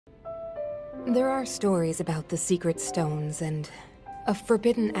There are stories about the secret stones and a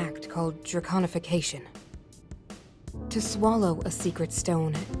forbidden act called draconification. To swallow a secret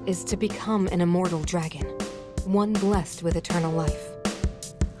stone is to become an immortal dragon, one blessed with eternal life.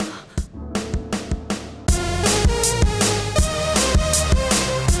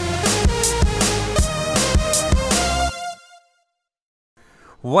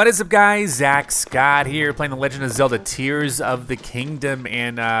 What is up, guys? Zack Scott here, playing the Legend of Zelda Tears of the Kingdom,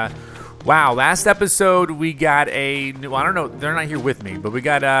 and wow, last episode we got a new, I don't know, they're not here with me, but we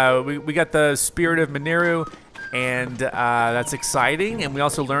got we got the spirit of Mineru, and that's exciting. And we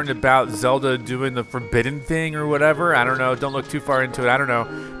also learned about Zelda doing the forbidden thing or whatever. I don't know, don't look too far into it, I don't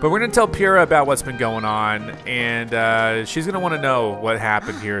know. But we're gonna tell Pyrrha about what's been going on, and she's gonna want to know what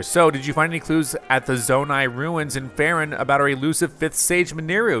happened here. So, did you find any clues at the Zonai ruins in Faron about our elusive 5th sage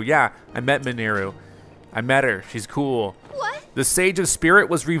Mineru? Yeah, I met Mineru. I met her, she's cool. What? The Sage of Spirit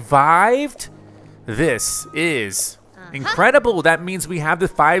was revived? This is incredible. That means we have the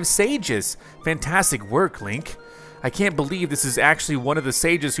 5 sages. Fantastic work, Link. I can't believe this is actually one of the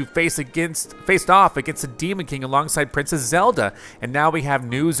sages who faced off against the Demon King alongside Princess Zelda. And now we have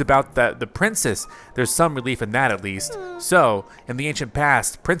news about the princess. There's some relief in that, at least. So, in the ancient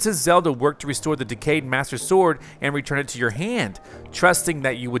past, Princess Zelda worked to restore the decayed Master Sword and return it to your hand, trusting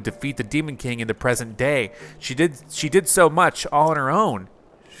that you would defeat the Demon King in the present day. She did so much all on her own.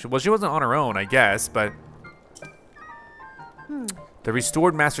 Well, she wasn't on her own, I guess, but... The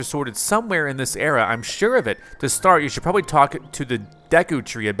restored Master Sword is somewhere in this era, I'm sure of it. To start, you should probably talk to the Deku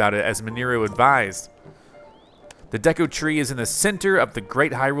Tree about it, as Mineru advised. The Deku Tree is in the center of the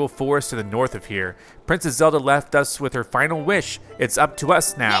Great Hyrule Forest to the north of here. Princess Zelda left us with her final wish. It's up to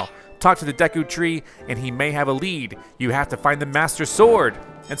us now. Talk to the Deku Tree, and he may have a lead. You have to find the Master Sword.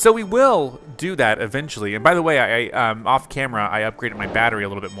 And so we will do that eventually. And by the way, off camera, I upgraded my battery a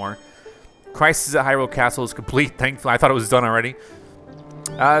little bit more. Crisis at Hyrule Castle is complete, thankfully. I thought it was done already.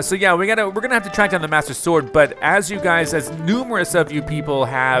 So yeah, we're gonna have to track down the Master Sword, but as you guys, as numerous of you people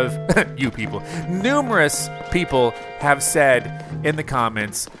have, numerous people have said in the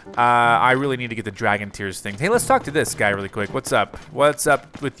comments, I really need to get the Dragon Tears thing. Hey, let's talk to this guy really quick. What's up? What's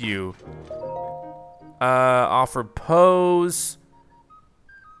up with you? Offer pose.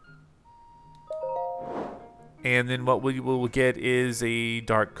 And then what we will get is a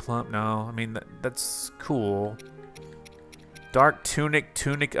dark clump. No, I mean, that's cool. Dark Tunic,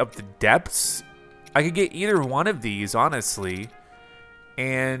 Tunic of the Depths. I could get either one of these, honestly.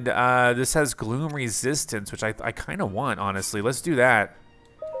 And this has Gloom Resistance, which I kind of want, honestly. Let's do that.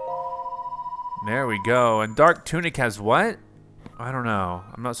 There we go. And Dark Tunic has what? I don't know.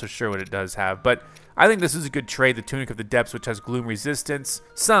 I'm not so sure what it does have. But I think this is a good trade. The Tunic of the Depths, which has Gloom Resistance.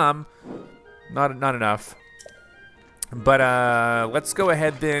 Some. Not enough. But let's go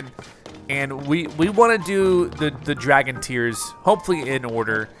ahead then. And we want to do the Dragon Tears, hopefully in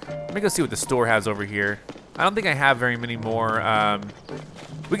order. Let me go see what the store has over here. I don't think I have very many more.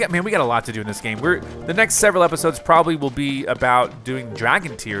 We got a lot to do in this game. The next several episodes probably will be about doing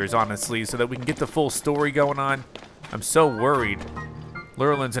Dragon Tears, honestly, so that we can get the full story going on. I'm so worried.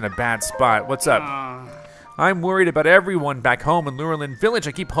 Lurlin's in a bad spot. What's up? I'm worried about everyone back home in Lurlin Village.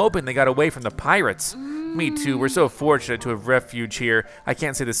 I keep hoping they got away from the pirates. Me too. We're so fortunate to have refuge here. I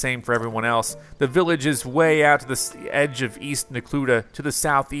can't say the same for everyone else. The village is way out to the edge of East Necluda, to the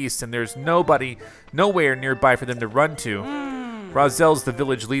southeast, and there's nowhere nearby for them to run to. Razel's the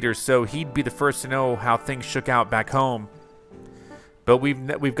village leader, so he'd be the first to know how things shook out back home. But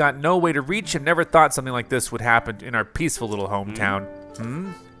we've got no way to reach him. Never thought something like this would happen in our peaceful little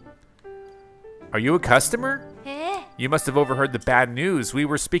hometown. Are you a customer? You must have overheard the bad news. We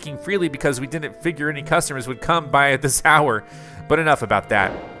were speaking freely because we didn't figure any customers would come by at this hour. But enough about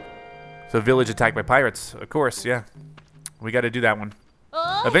that. So village attacked by pirates. Of course, yeah. We got to do that one.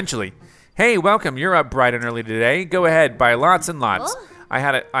 Eventually. Hey, welcome. You're up bright and early today. Go ahead, buy lots and lots. I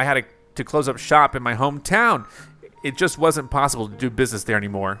had to close up shop in my hometown. It just wasn't possible to do business there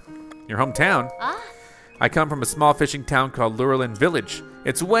anymore. Your hometown? I come from a small fishing town called Lurlin Village.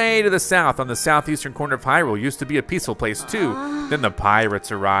 It's way to the south on the southeastern corner of Hyrule. Used to be a peaceful place too. Then the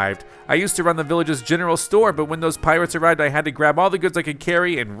pirates arrived. I used to run the village's general store, but when those pirates arrived, I had to grab all the goods I could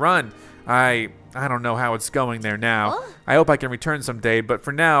carry and run. I don't know how it's going there now. I hope I can return someday, but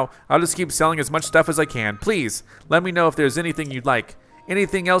for now, I'll just keep selling as much stuff as I can. Please, let me know if there's anything you'd like.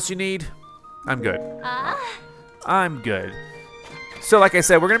 Anything else you need? I'm good. I'm good. So like I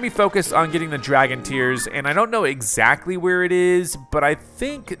said, we're going to be focused on getting the Dragon Tears, and I don't know exactly where it is, but I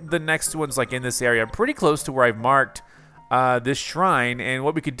think the next one's like in this area, pretty close to where I've marked this shrine. And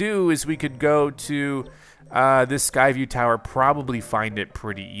what we could do is we could go to this Skyview Tower, probably find it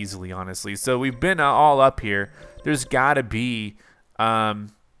pretty easily, honestly. So we've been all up here. There's got to be... well,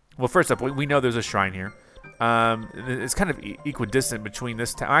 first up, we know there's a shrine here. It's kind of equidistant between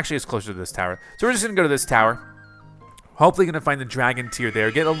this tower. Actually, it's closer to this tower. So we're just going to go to this tower. Hopefully going to find the dragon tier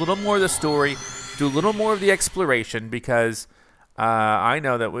there. Get a little more of the story. Do a little more of the exploration because I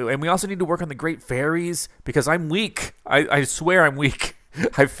know that... and we also need to work on the Great Fairies because I'm weak. I swear I'm weak.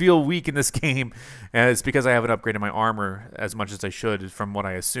 I feel weak in this game. And it's because I haven't upgraded my armor as much as I should from what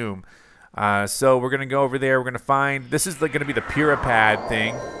I assume. So we're going to go over there. We're going to find... This is going to be the Puripad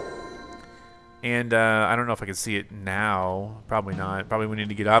thing. And I don't know if I can see it now. Probably not. Probably we need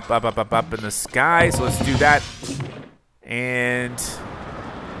to get up in the sky. So let's do that. And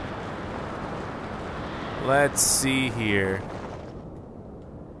let's see here.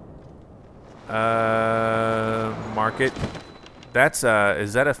 Market. That's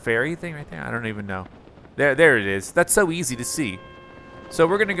is that a fairy thing right there? I don't even know. There it is. That's so easy to see. So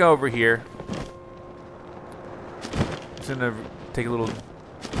we're gonna go over here. Just gonna take a little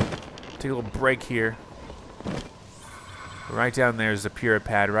break here. Right down there is a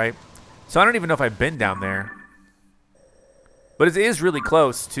Puripad, right? So I don't even know if I've been down there. But it is really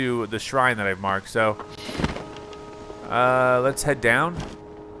close to the shrine that I've marked, so let's head down.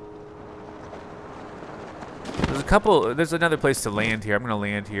 There's another place to land here. I'm gonna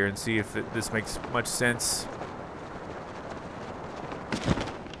land here and see if this makes much sense.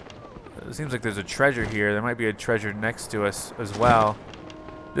 It seems like there's a treasure here. There might be a treasure next to us as well.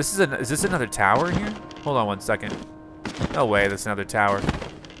 Is this another tower here? Hold on one second. No way, that's another tower.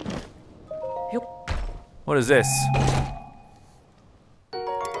 What is this?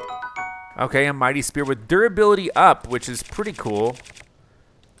 Okay, a mighty spear with durability up, which is pretty cool.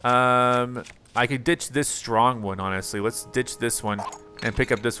 I could ditch this strong one, honestly. Let's ditch this one and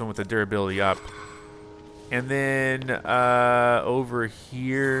pick up this one with the durability up. And then over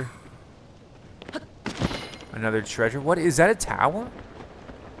here, another treasure. What is that? A tower?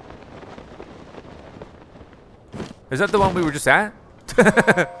 Is that the one we were just at?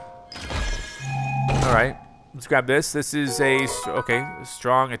 All right, let's grab this. This is a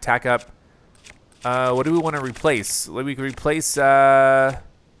strong attack up. What do we want to replace? We can replace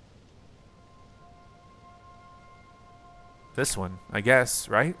this one, I guess,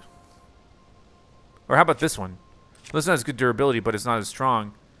 right? Or how about this one? This one has good durability, but it's not as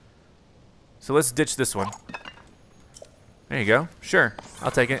strong. So let's ditch this one. There you go. Sure,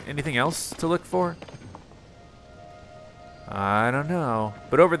 I'll take it. Anything else to look for? I don't know.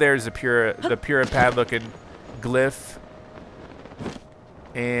 But over there is the Puripad looking glyph.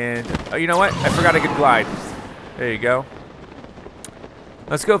 And oh, you know what? I forgot I could glide. There you go.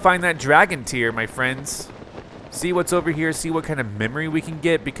 Let's go find that dragon tier, my friends. See what's over here. See what kind of memory we can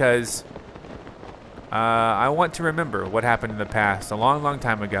get because I want to remember what happened in the past a long, long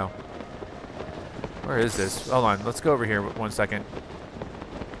time ago. Where is this? Hold on. Let's go over here 1 second.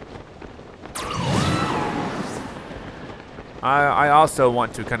 I also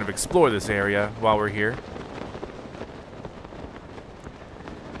want to kind of explore this area while we're here.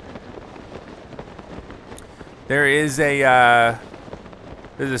 There is there's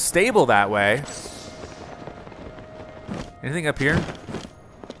a stable that way. Anything up here?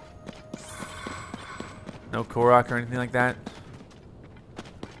 No Korok or anything like that?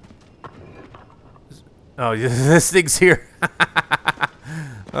 Oh, this thing's here.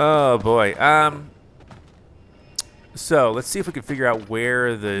 Oh boy. So let's see if we can figure out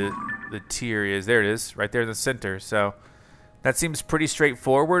where the tier is. There it is, right there in the center. So that seems pretty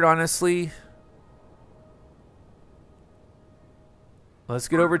straightforward, honestly. Let's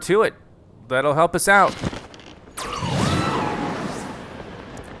get over to it. That'll help us out.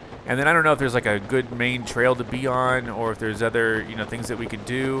 And then I don't know if there's like a good main trail to be on, or if there's other, things that we could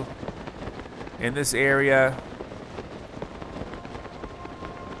do in this area.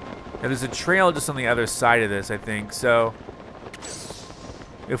 Now, there's a trail just on the other side of this, I think. So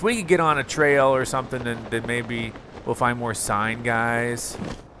if we could get on a trail or something, then maybe we'll find more sign guys.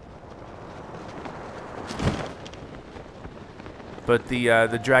 But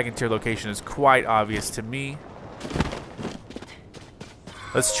the dragon tier location is quite obvious to me.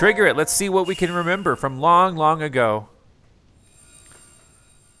 Let's trigger it. Let's see what we can remember from long, long ago.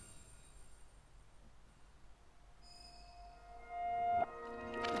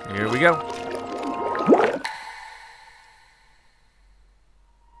 Here we go.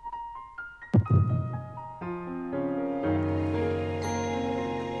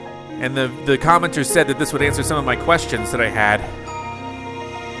 And the commenter said that this would answer some of my questions that I had.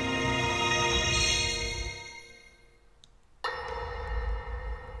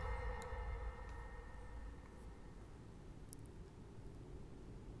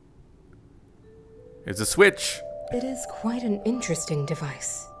 It's a switch. It is quite an interesting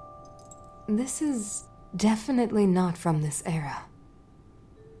device. This is definitely not from this era.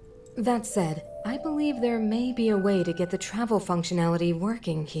 That said, I believe there may be a way to get the travel functionality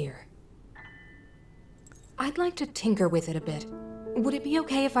working here. I'd like to tinker with it a bit. Would it be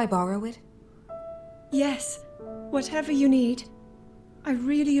okay if I borrow it? Yes, whatever you need. I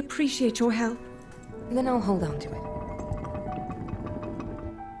really appreciate your help. Then I'll hold on to it.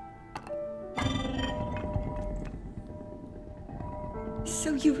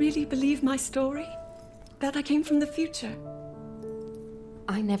 So you really believe my story? That I came from the future?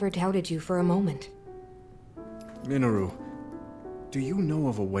 I never doubted you for a moment. Mineru, do you know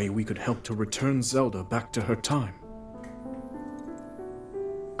of a way we could help to return Zelda back to her time?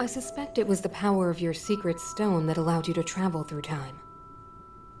 I suspect it was the power of your secret stone that allowed you to travel through time.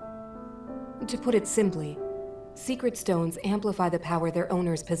 To put it simply, secret stones amplify the power their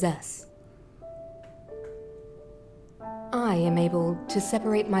owners possess. I am able to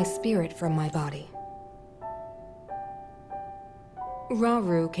separate my spirit from my body.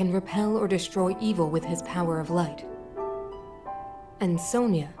 Rauru can repel or destroy evil with his power of light. And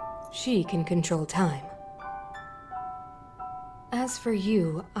Sonia, she can control time. As for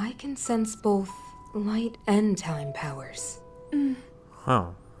you, I can sense both light and time powers.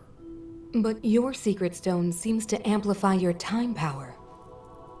 Huh. But your secret stone seems to amplify your time power.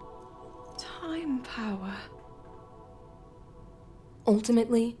 Time power.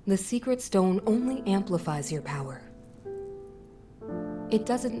 Ultimately, the secret stone only amplifies your power. It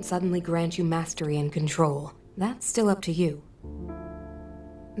doesn't suddenly grant you mastery and control. That's still up to you.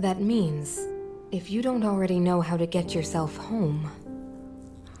 That means, if you don't already know how to get yourself home...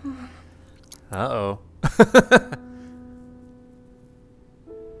 Uh-oh.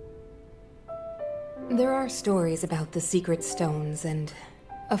 There are stories about the secret stones and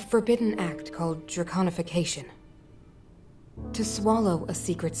a forbidden act called draconification. To swallow a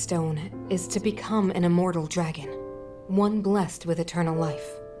secret stone is to become an immortal dragon, one blessed with eternal life.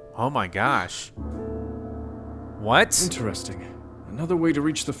 Oh my gosh. What? Interesting. Another way to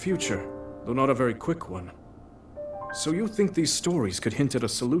reach the future, though not a very quick one. So you think these stories could hint at a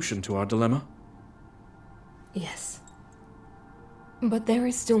solution to our dilemma? Yes. But there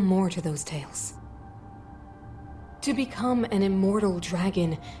is still more to those tales. To become an immortal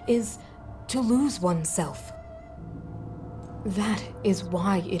dragon is to lose oneself. That is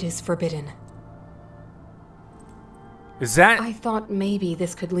why it is forbidden. Is that... I thought maybe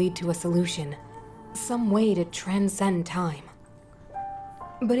this could lead to a solution. Some way to transcend time.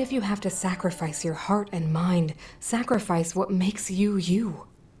 But if you have to sacrifice your heart and mind, sacrifice what makes you you.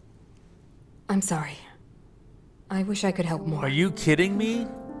 I'm sorry. I wish I could help more. Are you kidding me?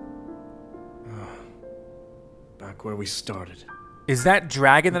 Back where we started. Is that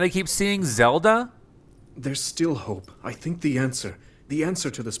dragon that I keep seeing Zelda? There's still hope. I think the answer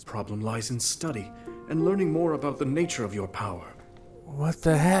to this problem lies in study and learning more about the nature of your power. What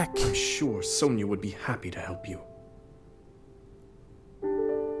the heck? I'm sure Sonia would be happy to help you.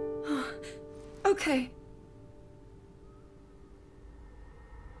 Okay.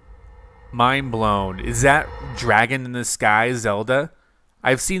 Mind blown. Is that dragon in the sky Zelda?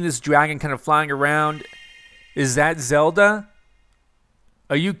 I've seen this dragon kind of flying around. Is that Zelda?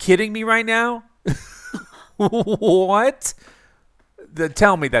 Are you kidding me right now? What?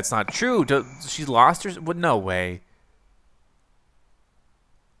 Tell me that's not true. She lost her? Well, no way.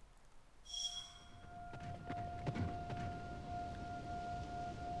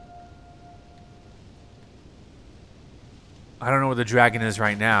 I don't know where the dragon is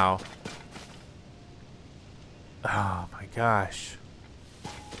right now. Oh my gosh.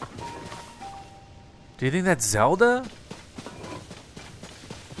 Do you think that's Zelda?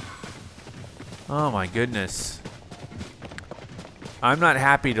 Oh my goodness. I'm not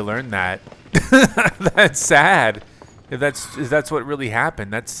happy to learn that. That's sad. If that's what really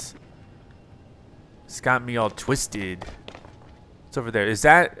happened, it's got me all twisted. It's over there. Is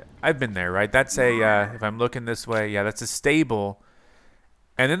that... I've been there, right? That's a, if I'm looking this way, yeah, that's a stable.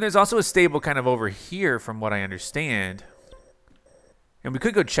 And then there's also a stable kind of over here from what I understand. And we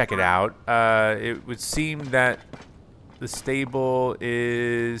could go check it out. It would seem that the stable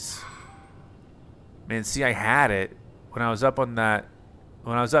is... Man, see, I had it. When I was up on that...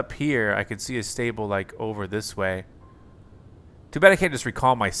 When I was up here, I could see a stable, like, over this way. Too bad I can't just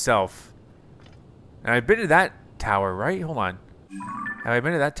recall myself. And I've been to that tower, right? Hold on. Have I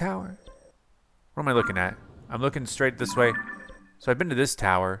been to that tower? What am I looking at? I'm looking straight this way. So I've been to this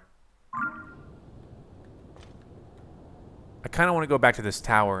tower. I kind of want to go back to this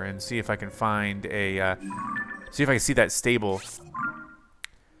tower and see if I can find a... see if I can see that stable.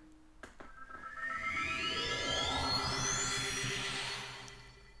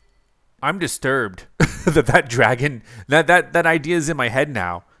 I'm disturbed that dragon, that idea is in my head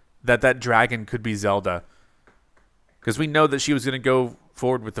now, that dragon could be Zelda. Because we know that she was going to go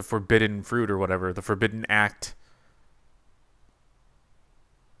forward with the forbidden fruit or whatever, the forbidden act.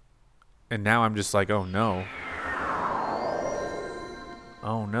 And now I'm just like, oh no.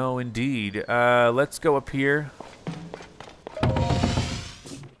 Oh no, indeed. Let's go up here.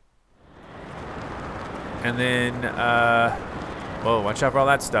 And then, whoa, watch out for all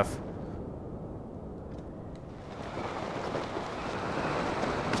that stuff.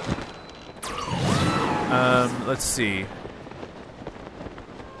 Let's see.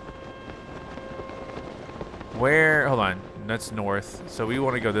 Where, hold on, that's north. So we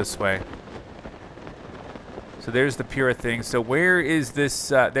want to go this way. So there's the Pura thing. So where is this,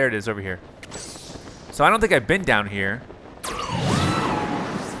 there it is over here. So I don't think I've been down here.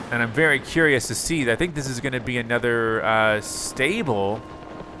 And I'm very curious to see. I think this is going to be another stable.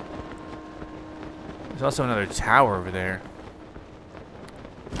 There's also another tower over there.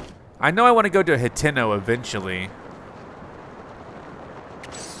 I know I want to go to Hitino eventually.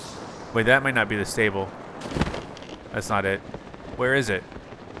 Wait, that might not be the stable. That's not it. Where is it?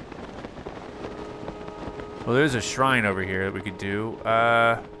 Well, there's a shrine over here that we could do.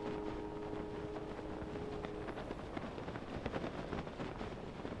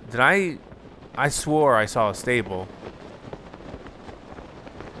 Did I swore I saw a stable.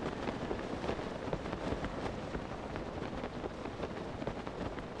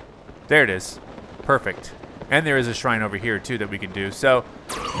 There it is. Perfect. And there is a shrine over here too that we can do. So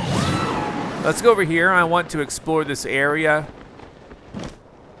let's go over here. I want to explore this area.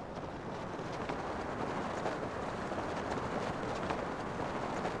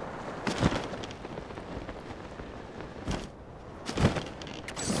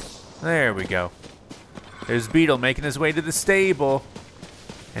 There we go. There's Beetle making his way to the stable.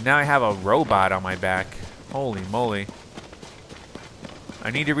 And now I have a robot on my back. Holy moly. I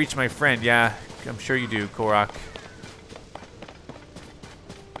need to reach my friend. Yeah, I'm sure you do, Korok.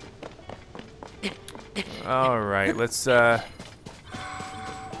 Alright, let's get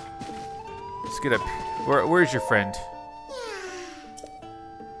up. Where's your friend?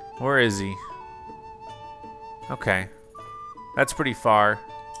 Where is he? Okay. That's pretty far.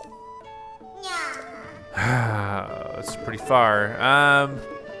 That's pretty far.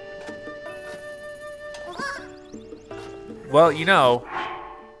 Well, you know,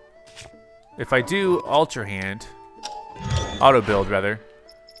 if I do Ultra Hand, auto build rather,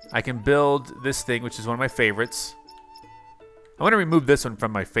 I can build this thing, which is one of my favorites. I want to remove this one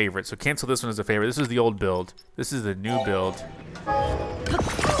from my favorite, so cancel this one as a favorite. This is the old build. This is the new build.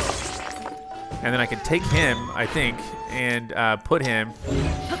 And then I can take him, I think, and put him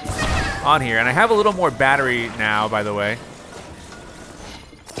on here. And I have a little more battery now, by the way.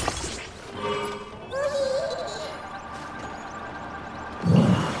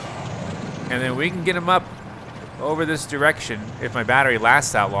 And then we can get him up over this direction if my battery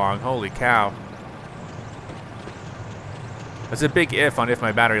lasts that long. Holy cow. That's a big if on if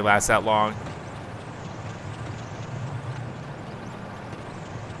my battery lasts that long.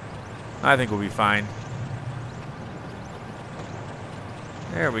 I think we'll be fine.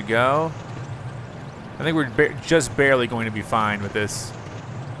 There we go. I think we're just barely going to be fine with this.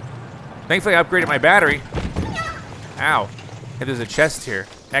 Thankfully, I upgraded my battery. Ow. Hey, there's a chest here.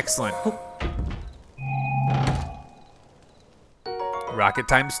 Excellent. Rocket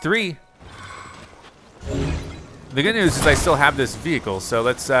times 3. The good news is I still have this vehicle, so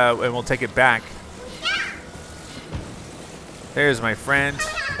let's, and we'll take it back. There's my friend.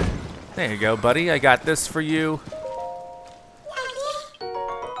 There you go, buddy. I got this for you.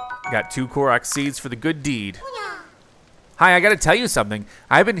 Got 2 Korok seeds for the good deed. Hi, I gotta tell you something.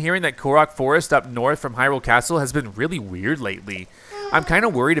 I've been hearing that Korok Forest up north from Hyrule Castle has been really weird lately. I'm kind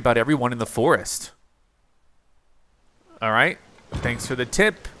of worried about everyone in the forest. All right. Thanks for the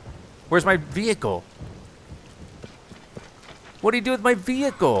tip. Where's my vehicle? What do you do with my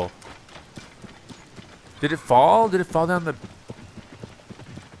vehicle? Did it fall? Did it fall down the...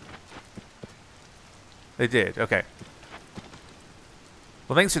 It did. Okay.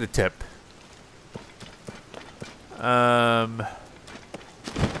 Well, thanks for the tip.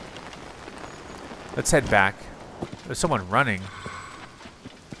 Let's head back. There's someone running.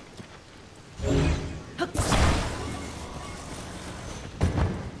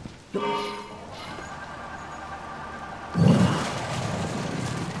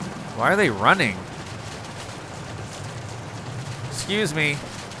 Why are they running? Excuse me.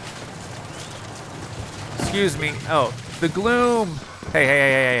 Excuse me. Oh, the gloom.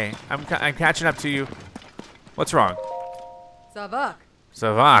 Hey. I'm catching up to you. What's wrong? Zavak.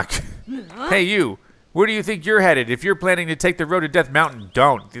 Zavak. Hey, you. Where do you think you're headed? If you're planning to take the road to Death Mountain,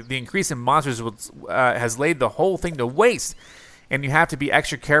 don't. The increase in monsters has laid the whole thing to waste. And you have to be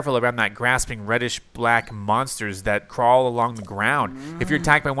extra careful around that grasping reddish-black monsters that crawl along the ground. If you're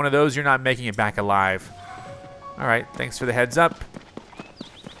attacked by one of those, you're not making it back alive. All right, thanks for the heads up.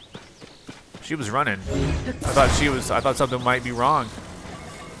 She was running. I thought something might be wrong.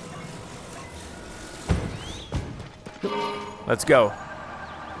 Let's go.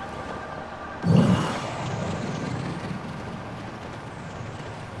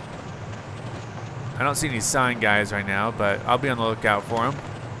 I don't see any sign guys right now, but I'll be on the lookout for them.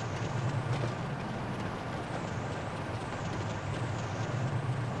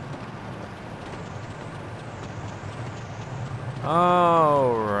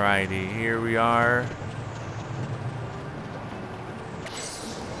 Alrighty, here we are.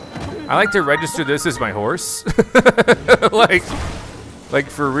 I like to register this as my horse. like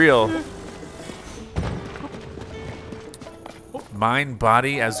for real. Mind,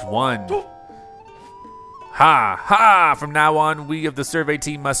 body as one. Ha! Ha! From now on, we of the survey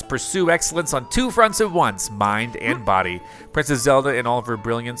team must pursue excellence on two fronts at once, mind and body. Princess Zelda, in all of her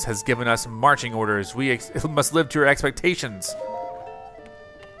brilliance, has given us marching orders. We must live to her expectations.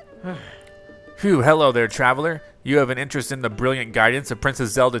 Phew, hello there, traveler. You have an interest in the brilliant guidance of Princess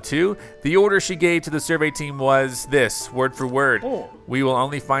Zelda too? The order she gave to the survey team was this, word for word. We will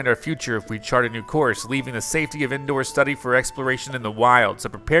only find our future if we chart a new course, leaving the safety of indoor study for exploration in the wild. So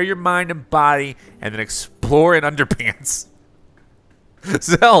prepare your mind and body, and then explore in underpants.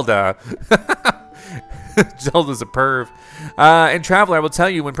 Zelda. Zelda's a perv. And traveler, I will tell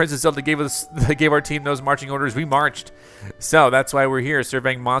you, when Princess Zelda gave our team those marching orders, we marched. So that's why we're here,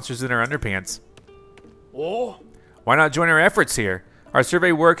 surveying monsters in our underpants. Why not join our efforts here? Our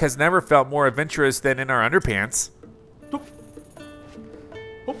survey work has never felt more adventurous than in our underpants.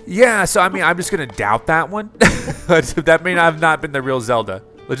 Yeah, so I mean, I'm just gonna doubt that one. That may not have not been the real Zelda.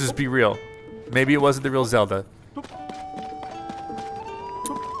 Let's just be real. Maybe it wasn't the real Zelda.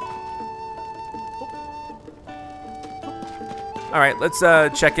 All right, let's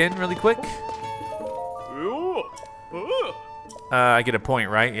check in really quick. I get a point,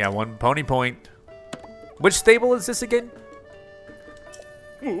 right? Yeah, 1 pony point. Which stable is this again?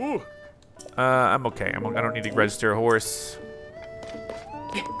 I'm okay. I don't need to register a horse.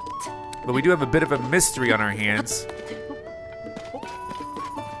 But we do have a bit of a mystery on our hands.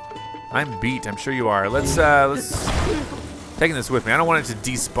 I'm beat. I'm sure you are. Let's taking this with me. I don't want it to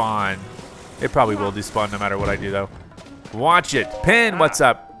despawn. It probably will despawn no matter what I do, though. Watch it. Pin, what's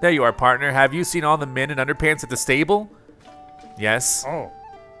up? There you are, partner. Have you seen all the men in underpants at the stable? Yes.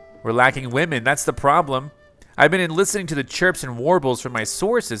 We're lacking women. That's the problem. I've been listening to the chirps and warbles from my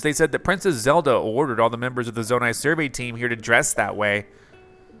sources. They said that Princess Zelda ordered all the members of the Zonai survey team here to dress that way.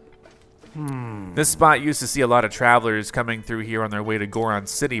 This spot used to see a lot of travelers coming through here on their way to Goron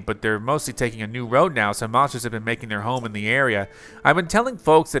City, but they're mostly taking a new road now, so monsters have been making their home in the area. I've been telling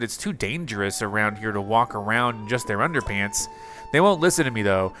folks that it's too dangerous around here to walk around in just their underpants. They won't listen to me,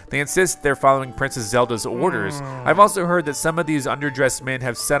 though. They insist they're following Princess Zelda's orders. I've also heard that some of these underdressed men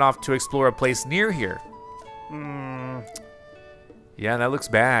have set off to explore a place near here. Yeah, that looks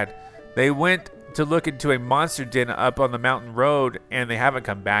bad. They went to look into a monster den up on the mountain road, and they haven't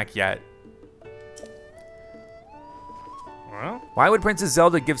come back yet. Why would Princess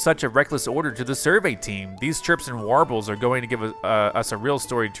Zelda give such a reckless order to the survey team? These chirps and warbles are going to give us a real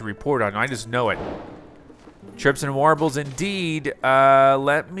story to report on. I just know it. Chirps and warbles indeed.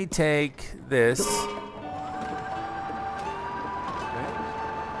 Let me take this.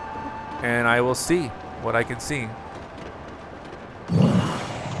 And I will see what I can see.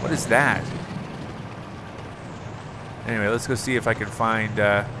 What is that? Anyway, let's go see if I can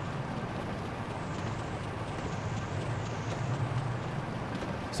find...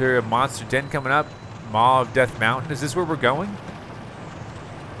 Is there a monster den coming up? Maw of Death Mountain? Is this where we're going?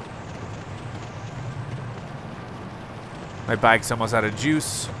 My bike's almost out of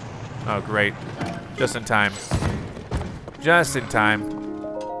juice. Oh, great. Just in time. Just in time.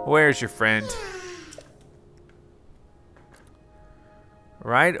 Where's your friend?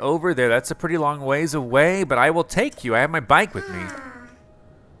 Right over there. That's a pretty long ways away, but I will take you. I have my bike with me.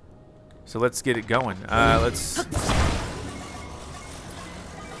 So let's get it going.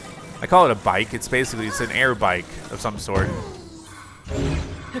 I call it a bike. It's an air bike of some sort.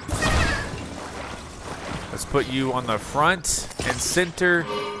 Let's put you on the front and center.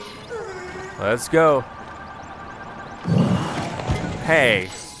 Let's go. Hey.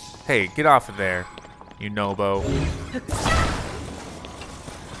 Hey, get off of there, you nobo.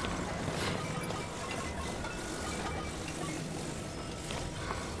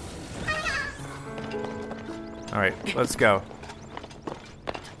 All right, let's go.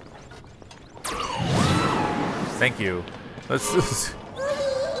 Thank you. Let's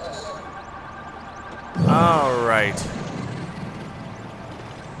all right.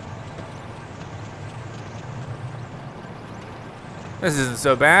 This isn't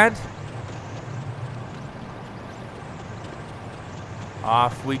so bad.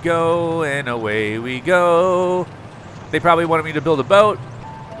 Off we go and away we go. They probably wanted me to build a boat,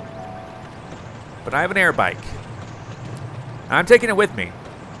 but I have an air bike. I'm taking it with me.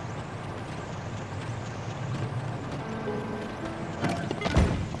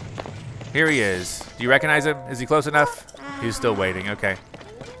 Here he is. Do you recognize him? Is he close enough? He's still waiting. Okay.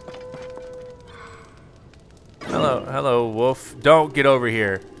 Hello, hello, wolf. Don't get over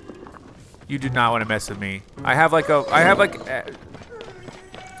here. You do not want to mess with me. I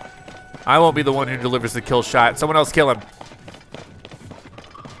won't be the one who delivers the kill shot. Someone else kill him.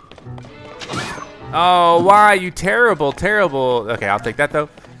 Oh, why? You terrible, terrible. Okay, I'll take that though.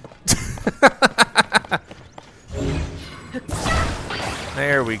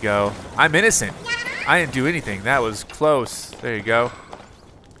 There we go. I'm innocent. I didn't do anything. That was close. There you go.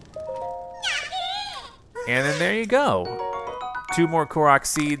 And then there you go. 2 more Korok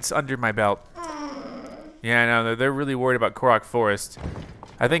seeds under my belt. Yeah, no, they're really worried about Korok Forest.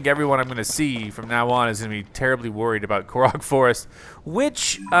 I think everyone I'm going to see from now on is going to be terribly worried about Korok Forest.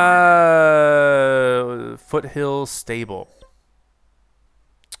 Which, Foothill Stable.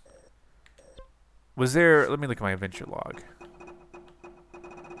 Was there, let me look at my adventure log.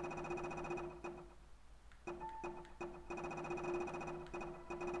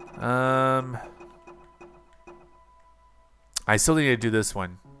 I still need to do this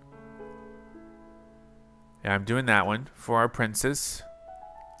one. Yeah, I'm doing that one for our princess.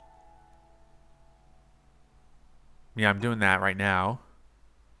 Yeah, I'm doing that right now.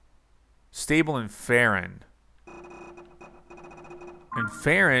 Stable in Farron. And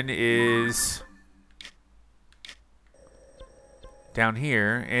Farron is down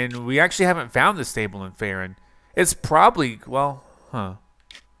here. And we actually haven't found the stable in Farron. It's probably, well, huh.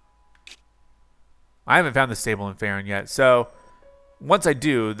 I haven't found the stable in Farron yet. So, once I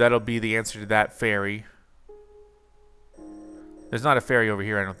do, that'll be the answer to that ferry. There's not a ferry over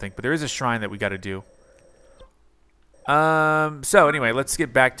here, I don't think. But there is a shrine that we got to do. So anyway, let's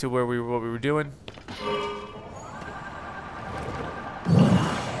get back to what we were doing.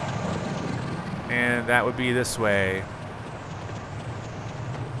 And that would be this way.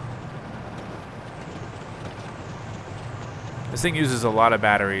 This thing uses a lot of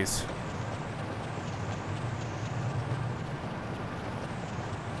batteries.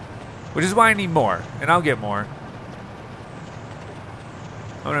 Which is why I need more, and I'll get more.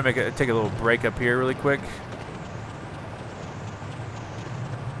 I'm gonna take a little break up here really quick.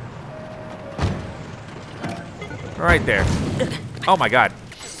 Right there. Oh my god.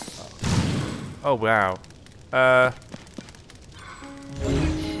 Oh wow.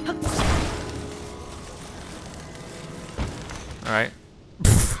 Alright.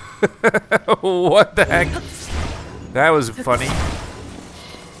 What the heck? That was funny.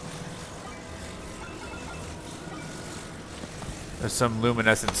 There's some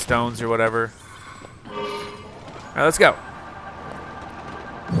luminescent stones or whatever. Alright, let's go.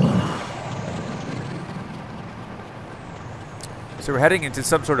 So we're heading into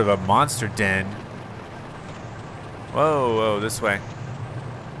some sort of a monster den. Whoa, whoa, this way.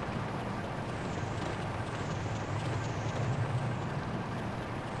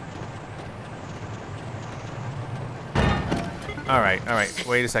 Alright,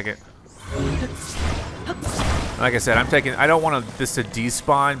 wait a second. Like I said, I don't want this to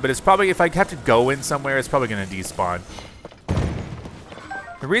despawn, but it's probably, if I have to go in somewhere, it's probably gonna despawn.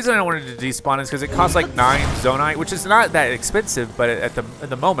 The reason I don't want it to despawn is because it costs like 9 zonite, which is not that expensive, but at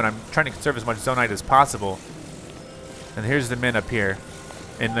the moment I'm trying to conserve as much zonite as possible. And here's the men up here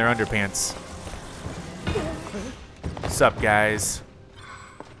in their underpants. What's up, guys?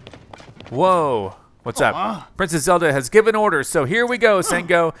 Whoa. What's up? Princess Zelda has given orders, so here we go,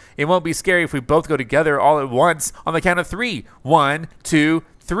 Sengo. It won't be scary if we both go together all at once on the count of 3. 1, 2,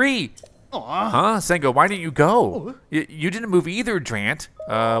 3. Huh? Sengo, why didn't you go? You didn't move either, Drant.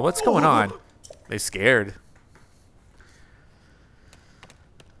 What's going on? They scared.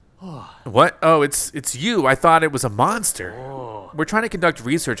 What? Oh, it's you. I thought it was a monster. We're trying to conduct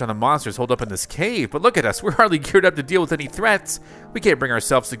research on the monsters holed up in this cave, but look at us. We're hardly geared up to deal with any threats. We can't bring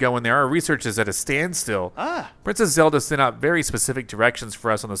ourselves to go in there. Our research is at a standstill. Princess Zelda sent out very specific directions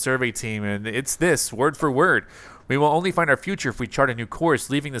for us on the survey team, and it's this, word for word. We will only find our future if we chart a new course,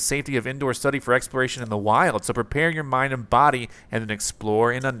 leaving the safety of indoor study for exploration in the wild. So prepare your mind and body and then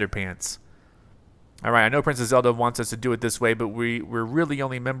explore in underpants. All right, I know Princess Zelda wants us to do it this way, but we're really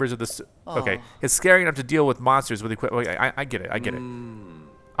only members of the... Okay, it's scary enough to deal with monsters with equipment. I get it.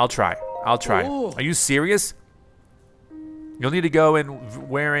 I'll try. Oh. Are you serious? You'll need to go in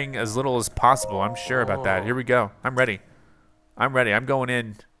wearing as little as possible. I'm sure about that. Here we go. I'm ready. I'm going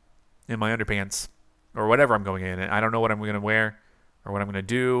in my underpants. Or whatever I'm going in. I don't know what I'm going to wear. Or what I'm going to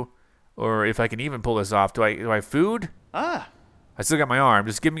do. Or if I can even pull this off. Do I have food? I still got my arm.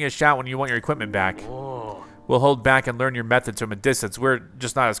 Just give me a shout when you want your equipment back. We'll hold back and learn your methods from a distance. We're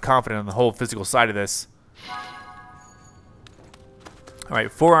just not as confident on the whole physical side of this. All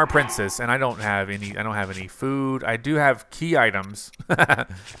right, for our princess, and I don't have any food. I do have key items, but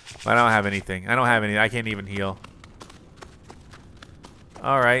I don't have anything. I can't even heal.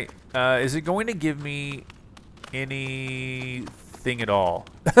 All right, is it going to give me anything at all?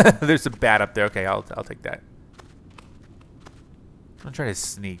 There's a bat up there. Okay, I'll take that. I'm gonna try to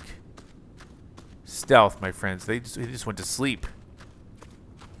sneak. Stealth, my friends. They just went to sleep.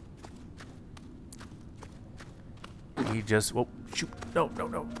 He just... Whoa, shoot. No.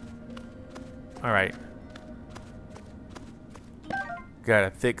 All right. Got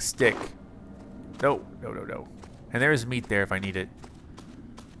a thick stick. No. And there's meat there if I need it.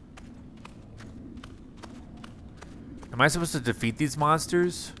 Am I supposed to defeat these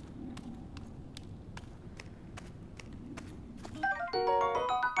monsters?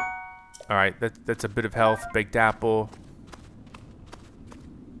 All right, that's a bit of health. Baked apple.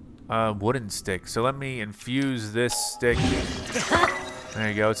 Wooden stick. So let me infuse this stick. There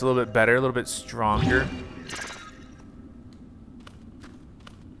you go. It's a little bit better, a little bit stronger.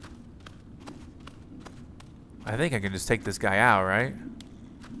 I think I can just take this guy out, right?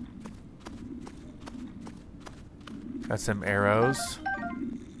 Got some arrows.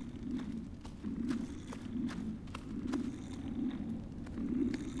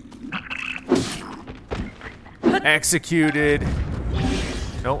 Executed.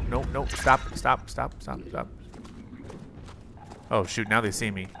 No. Stop. Oh, shoot. Now they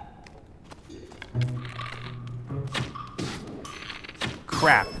see me.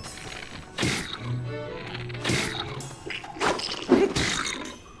 Crap.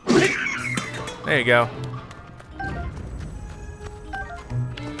 There you go.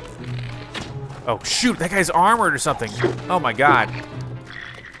 Oh, shoot. That guy's armored or something. Oh, my God.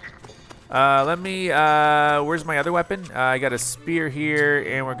 Let me, where's my other weapon? I got a spear here,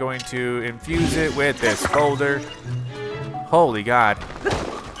 and we're going to infuse it with this folder. Holy God.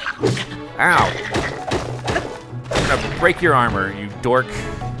 Ow. I'm gonna break your armor, you dork.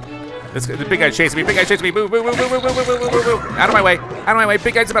 The big guy's chasing me. Boo. Out of my way.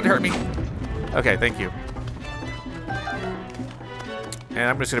 Big guy's about to hurt me. Okay, thank you. And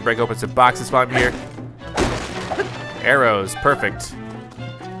I'm just gonna break open some boxes while I'm here. Arrows, perfect.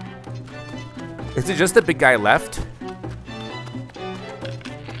 Is it just the big guy left?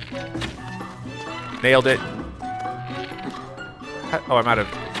 Nailed it. Oh, I'm out of...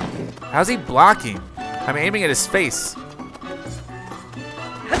 How's he blocking? I'm aiming at his face.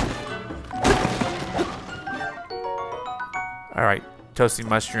 All right. Toasting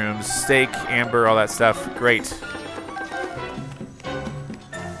mushrooms, steak, amber, all that stuff. Great.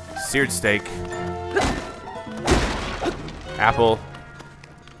 Seared steak. Apple.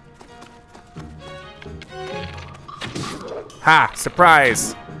 Ha!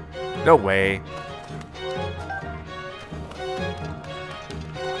 Surprise! No way.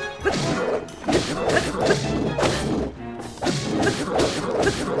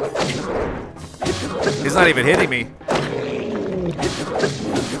 He's not even hitting me.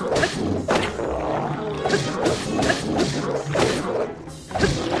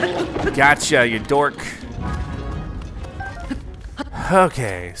 Gotcha, you dork.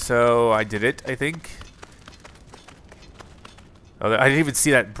 Okay, so I did it, I think. Oh, I didn't even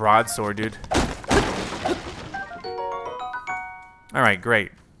see that broadsword, dude. Alright,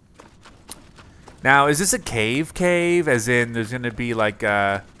 great. Now, is this a cave? As in, there's gonna be like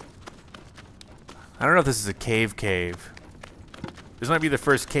I don't know if this is a cave. This might be the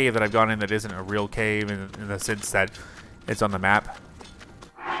first cave that I've gone in that isn't a real cave in the sense that it's on the map.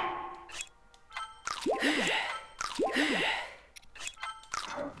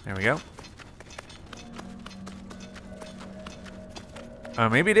 There we go.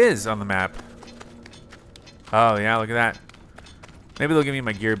 Maybe it is on the map. Oh, yeah, look at that. Maybe they'll give me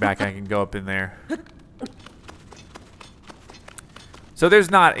my gear back and I can go up in there. So there's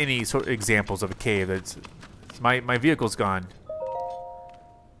not any sort of examples of a cave. My vehicle's gone.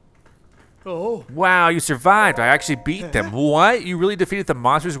 Oh. Wow, you survived. I actually beat them. What? You really defeated the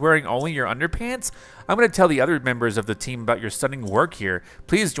monsters wearing only your underpants? I'm going to tell the other members of the team about your stunning work here.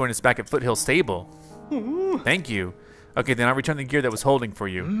 Please join us back at Foothill Stable. Thank you. Okay, then I'll return the gear that was holding for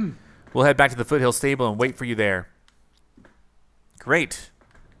you. We'll head back to the Foothill Stable and wait for you there. Great.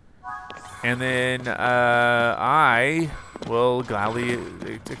 And then I will gladly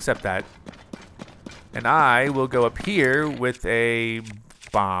accept that. And I will go up here with a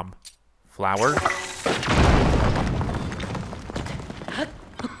bomb. Flower.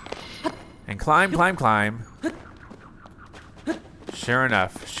 And climb, climb, climb. Sure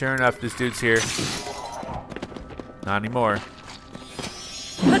enough, this dude's here. Not anymore.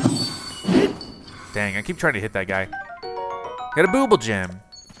 Dang, I keep trying to hit that guy. Got a booble gem.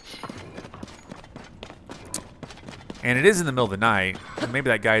 And it is in the middle of the night. Maybe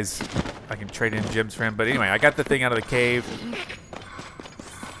that guy's... I can trade in gems for him. But anyway, I got the thing out of the cave.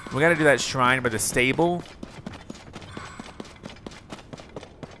 We gotta do that shrine by the stable.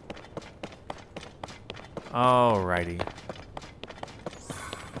 Alrighty.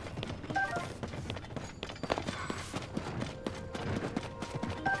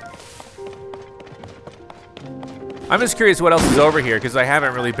 I'm just curious what else is over here, because I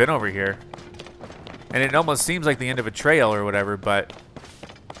haven't really been over here. And it almost seems like the end of a trail or whatever, but...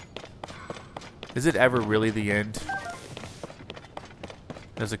 is it ever really the end?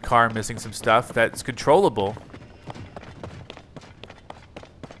 There's a car missing some stuff that's controllable.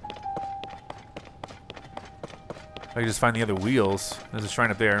 I can just find the other wheels. There's a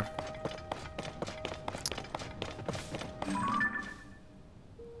shrine up there.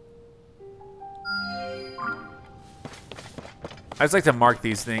 I just like to mark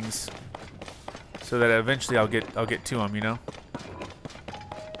these things so that eventually I'll get to them, you know?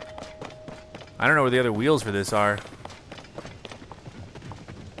 I don't know where the other wheels for this are.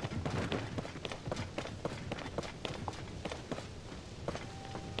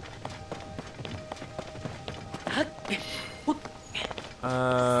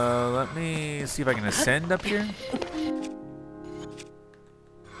 Let me see if I can ascend up here.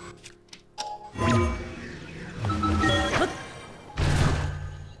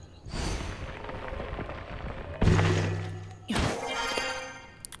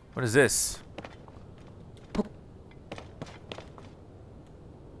 What is this?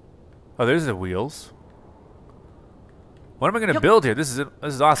 Oh, there's the wheels. What am I gonna build here? This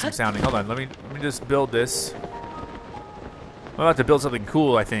is awesome sounding. Hold on, let me just build this. I'm about to build something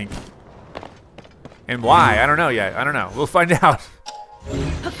cool, I think. And why? I don't know yet. I don't know. We'll find out.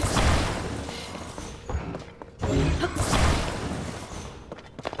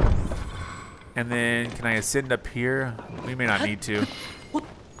 And then, can I ascend up here? We may not need to.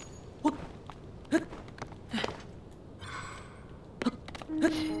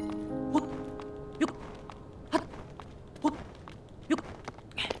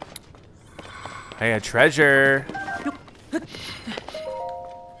 Hey, a treasure.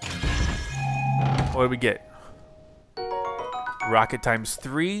 What do we get? Rocket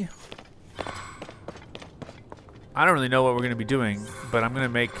 ×3. I don't really know what we're going to be doing, but I'm going to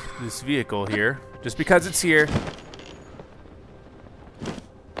make this vehicle here just because it's here.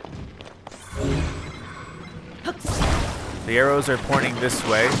 The arrows are pointing this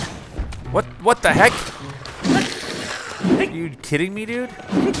way. What the heck? Are you kidding me, dude?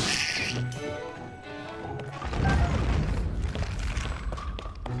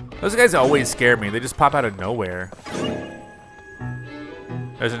 Those guys always scare me. They just pop out of nowhere.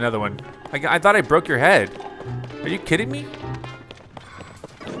 There's another one. I thought I broke your head. Are you kidding me?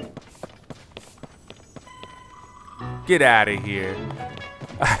 Get out of here.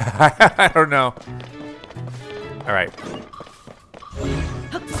 I don't know. All right.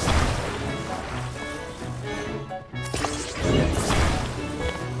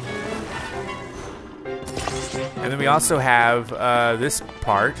 And then we also have this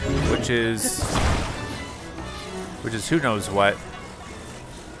part, which is who knows what.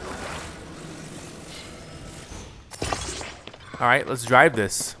 All right, let's drive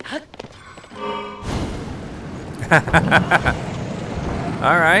this. All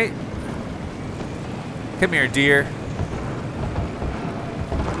right. Come here, dear.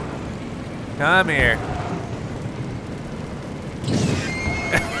 Come here.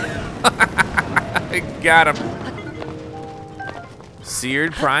 I got him.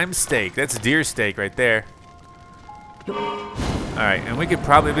 Seared prime steak. That's deer steak right there. All right, and we could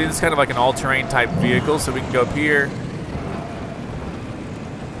probably be this kind of like an all-terrain type vehicle, so we can go up here.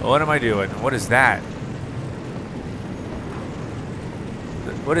 What am I doing? What is that?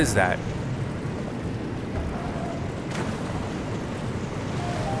 What is that?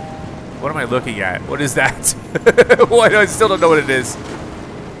 What am I looking at? What is that? What? I still don't know what it is.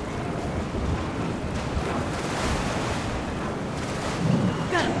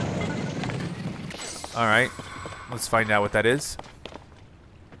 All right, let's find out what that is.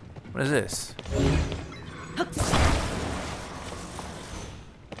 What is this?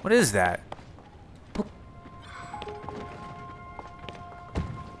 What is that?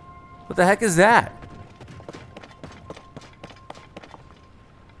 What the heck is that?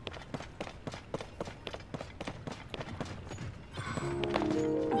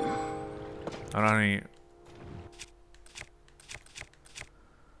 I don't know any.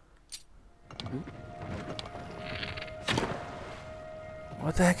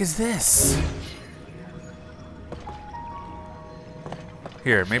 What the heck is this?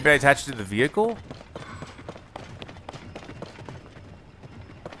 Here, maybe I attach it to the vehicle?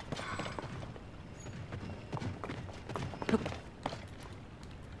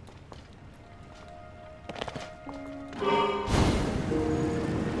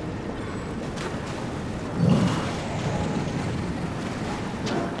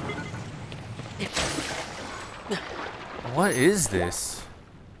 What is this?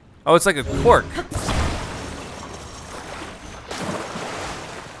 Oh, it's like a cork.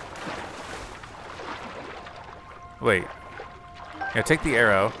 Wait. Yeah, take the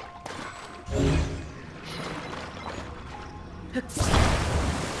arrow.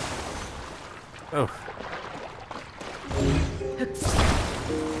 Oh.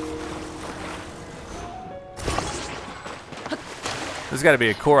 This has got to be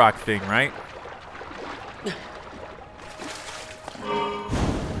a Korok thing, right?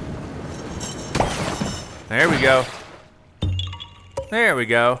 There we go. There we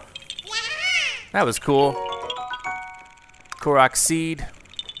go. That was cool. Korok seed.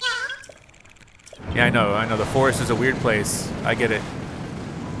 Yeah, I know. The forest is a weird place. I get it.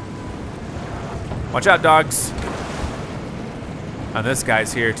 Watch out, dogs. And this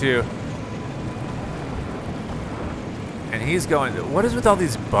guy's here too. And he's going. What is with all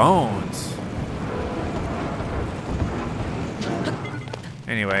these bones?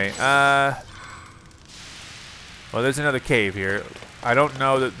 Anyway, well, there's another cave here. I don't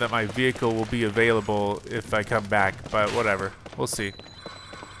know that my vehicle will be available if I come back, but whatever. We'll see.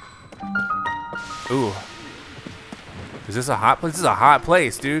 Ooh. Is this a hot place? This is a hot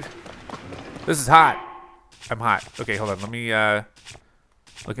place, dude. This is hot. I'm hot. Okay, hold on. Let me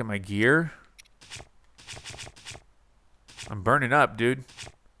look at my gear. I'm burning up, dude.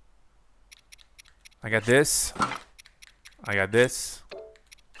 I got this. I got this.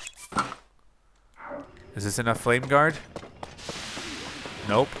 Is this enough flame guard?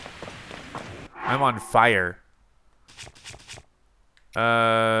 Nope. I'm on fire.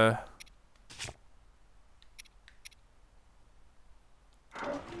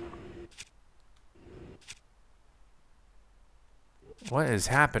 What is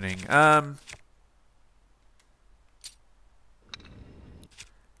happening? Why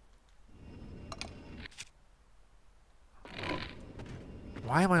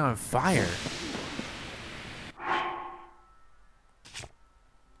am I on fire?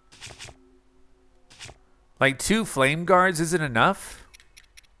 Like 2 flame guards isn't enough?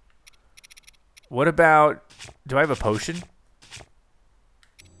 What about... Do I have a potion?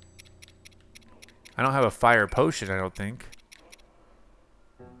 I don't have a fire potion, I don't think.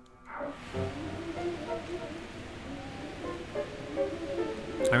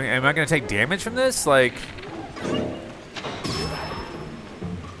 I mean, am I gonna take damage from this? Like...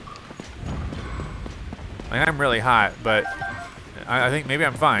 I'm really hot, but I think maybe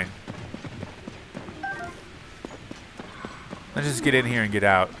I'm fine. Let's just get in here and get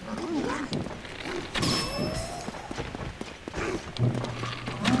out.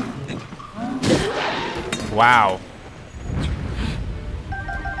 Wow.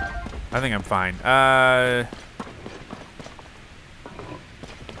 I think I'm fine.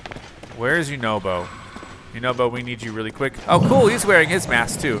 Where is Yunobo? Yunobo, we need you really quick. Oh, cool. He's wearing his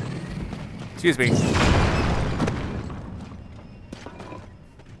mask, too. Excuse me.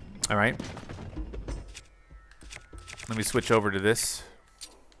 All right. Let me switch over to this.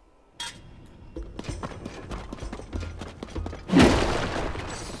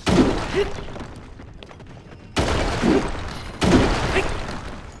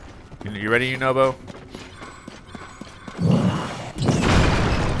 You ready, Yunobo?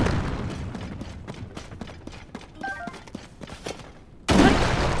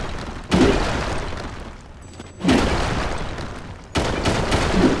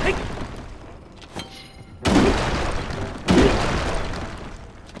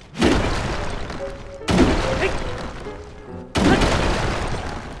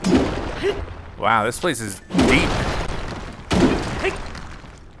 Wow, this place is deep.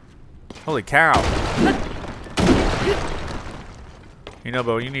 Holy cow. You know,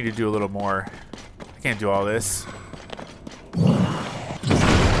 Bo, you need to do a little more. I can't do all this.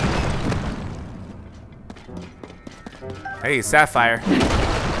 Hey, Sapphire.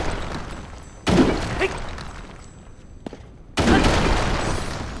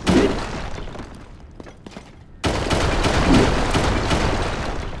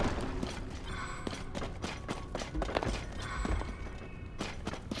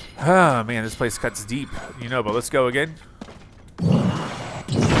 Oh man, this place cuts deep. You know, but let's go again.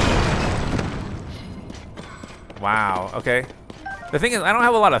 Wow, okay. The thing is, I don't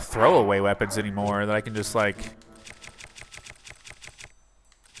have a lot of throwaway weapons anymore that I can just like...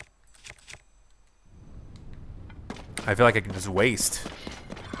 I feel like I can just waste,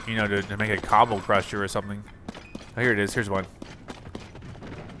 you know, to make a cobble crusher or something. Oh, here it is. Here's one.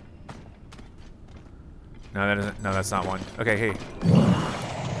 No, that isn't. No, that's not one. Okay, hey.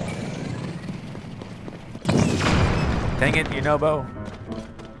 Dang it, you know, Bo.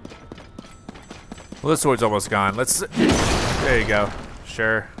 Well, this sword's almost gone. Let's. There you go.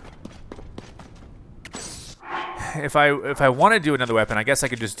 Sure. If I want to do another weapon, I guess I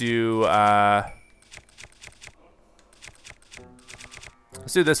could just do.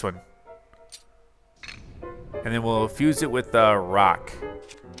 Let's do this one. And then we'll fuse it with the rock.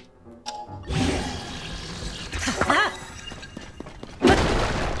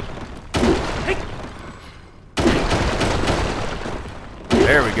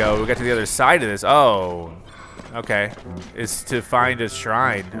 There we go. We got to the other side of this. Oh, okay. It's to find a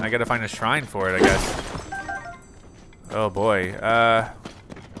shrine. I gotta find a shrine for it, I guess. Oh boy.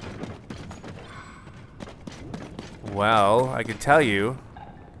 Well, I can tell you,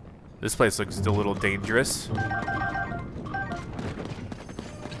 this place looks a little dangerous.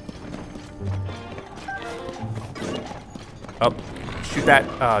 Oh, shoot that.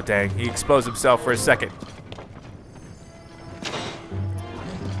 Oh, dang. He exposed himself for a second.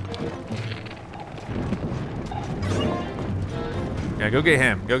 Yeah, go get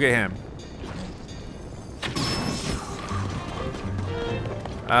him. Go get him.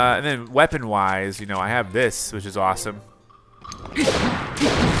 And then weapon-wise, you know, I have this, which is awesome.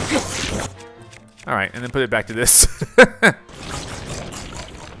 All right, and then put it back to this.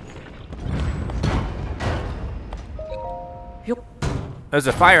 There's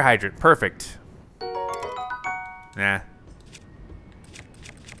a fire hydrant. Perfect. Nah.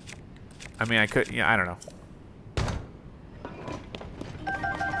 I mean, I could. Yeah, I don't know.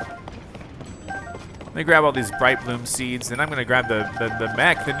 Let me grab all these bright bloom seeds, then I'm gonna grab the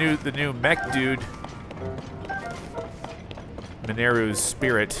mech, the new mech dude. Mineru's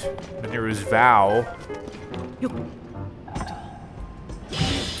spirit, Mineru's vow.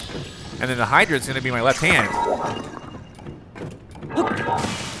 And then the hydrant's gonna be my left hand.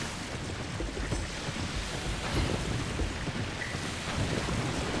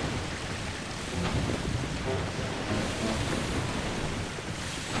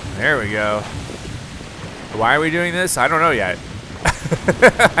 There we go. Why are we doing this? I don't know yet.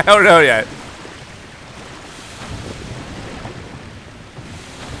 I don't know yet.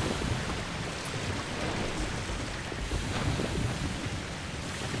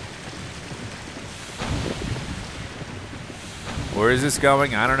 Where is this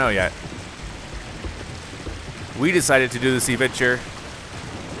going? I don't know yet. We decided to do this adventure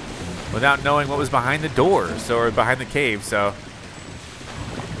without knowing what was behind the door, or behind the cave, so.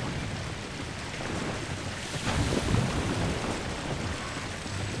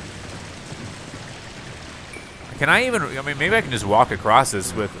 Can I even, I mean, maybe I can just walk across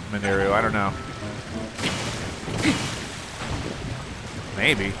this with Mineru, I don't know.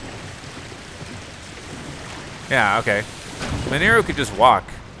 Maybe. Yeah, okay. Mineru could just walk.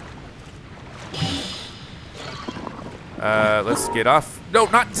 Let's get off. No,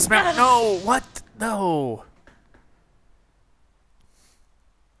 not dismount. No, what? No.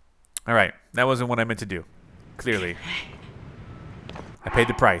 All right, that wasn't what I meant to do. Clearly. I paid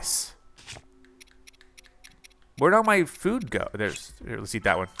the price. Where'd all my food go? There's, here, let's eat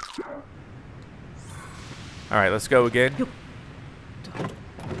that one. All right, let's go again.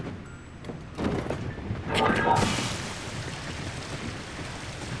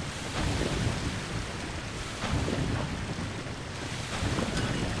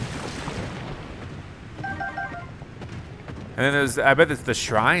 And then there's, I bet it's the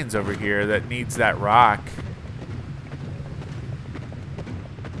shrines over here that needs that rock.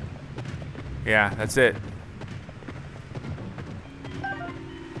 Yeah, that's it.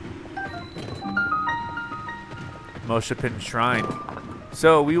 Moshapin Shrine.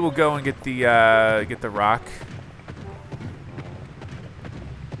 So we will go and get the rock.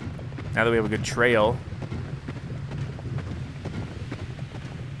 Now that we have a good trail.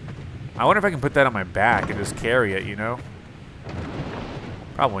 I wonder if I can put that on my back and just carry it, you know?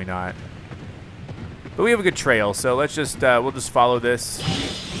 Probably not. But we have a good trail, so let's just, we'll just follow this.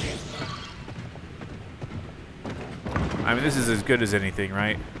 I mean, this is as good as anything,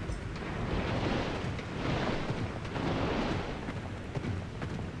 right?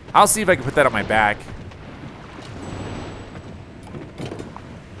 I'll see if I can put that on my back.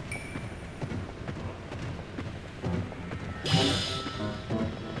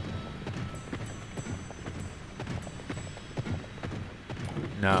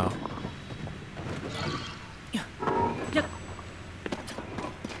 No.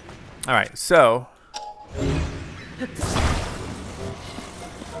 All right, so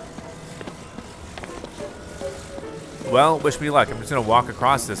well, wish me luck. I'm just gonna walk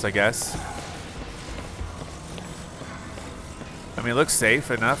across this, I guess. I mean, it looks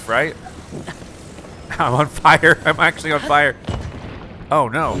safe enough, right? I'm on fire. I'm actually on fire. Oh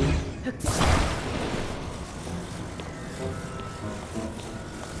no.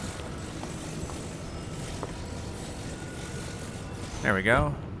 There we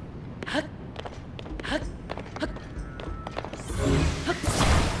go.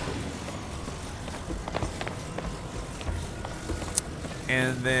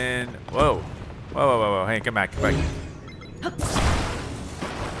 And then, whoa. Whoa, whoa, whoa, whoa. Hey, come back, come back.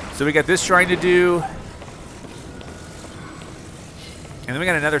 So we got this shrine to do. And then we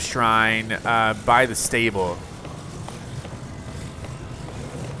got another shrine by the stable.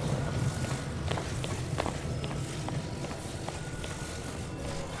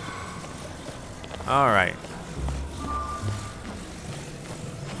 All right.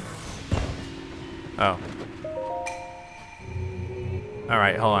 Oh. All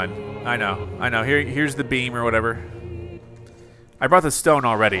right, hold on. I know. Here's the beam or whatever. I brought the stone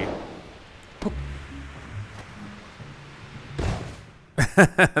already.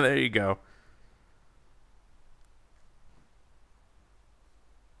 There you go.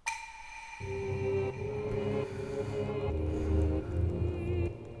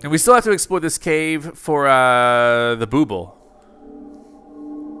 And we still have to explore this cave for the booble.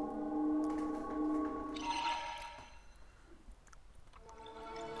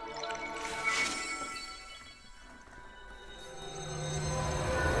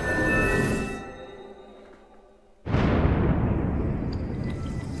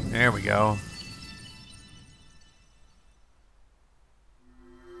 There we go.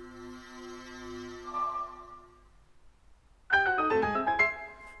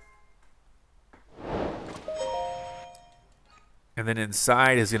 And then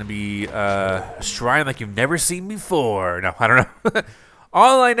inside is going to be a shrine like you've never seen before. No, I don't know.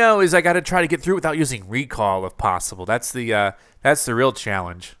 All I know is I got to try to get through without using recall if possible. That's the real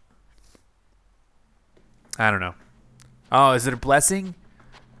challenge. I don't know. Oh, is it a blessing?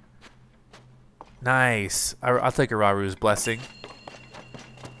 Nice. I'll take a Raru's blessing.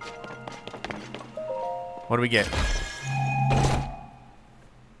 What do we get?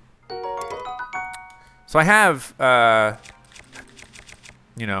 So I have,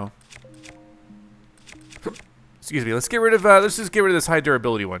 you know. Excuse me. Let's get rid of. Let's just get rid of this high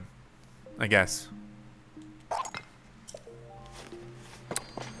durability one, I guess.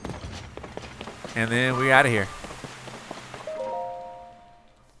 And then we're out of here.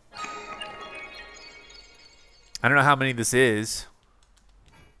 I don't know how many this is.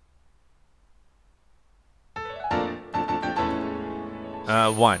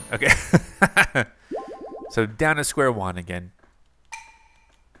 One. Okay. So down to square one again.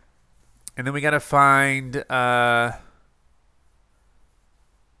 And then we gotta find, so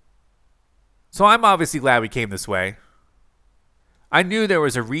I'm obviously glad we came this way. I knew there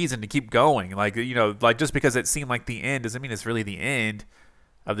was a reason to keep going. Like, you know, like just because it seemed like the end doesn't mean it's really the end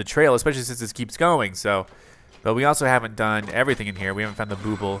of the trail, especially since this keeps going. So, but we also haven't done everything in here. We haven't found the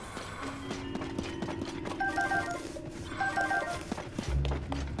booble.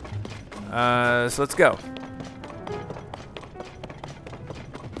 So let's go.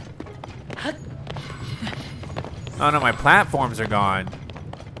 Oh no, my platforms are gone.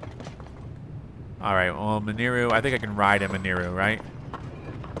 Alright, well, Mineru, I think I can ride a Mineru, right?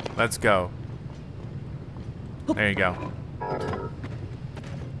 Let's go. There you go.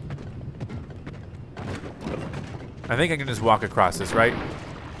 I think I can just walk across this, right?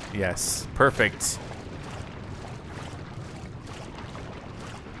 Yes, perfect.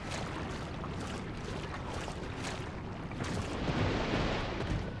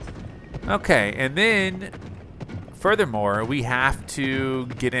 Okay, and then Furthermore, we have to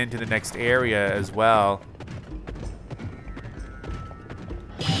get into the next area as well.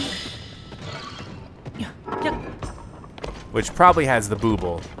 Which probably has the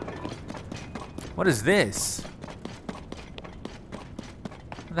booble. What is this?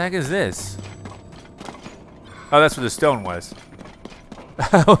 What the heck is this? Oh, that's where the stone was.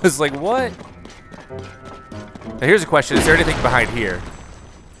 I was like, what? Now here's a question. Is there anything behind here?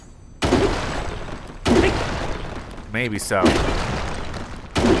 Maybe so.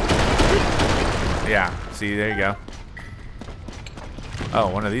 Yeah, see, there you go. Oh,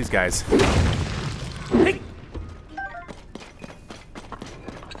 one of these guys.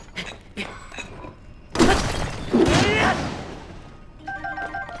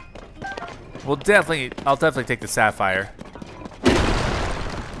 I'll definitely take the sapphire.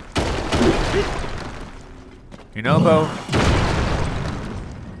 You know, Bo?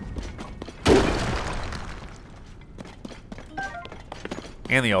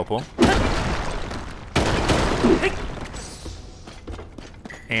 And the opal.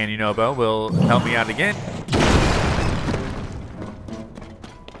 And Yunobo will help me out again.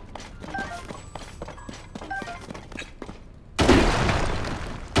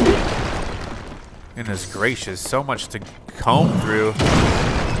 Goodness gracious, so much to comb through.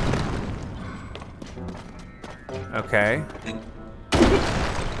 Okay.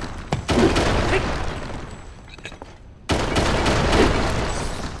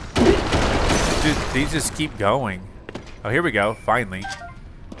 Dude, these just keep going. Oh, here we go, finally.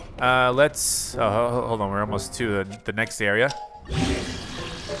 Let's, oh, hold on, we're almost to the next area.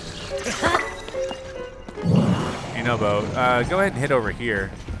 Yunobo, go ahead and hit over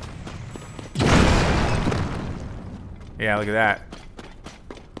here. Yeah, look at that.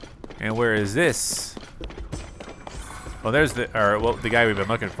 And where is this? Well, there's the guy we've been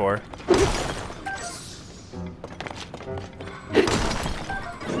looking for.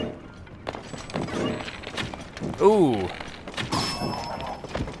 Ooh.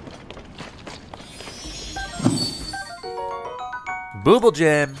 Booble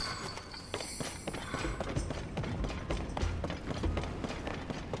gem.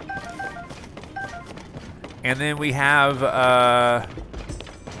 And then we have, ow.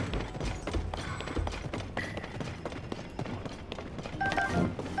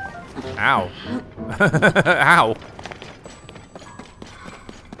 Ow.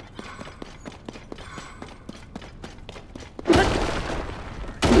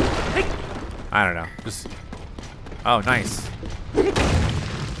 I don't know. Just, oh, nice.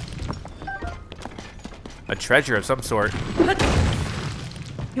 A treasure of some sort.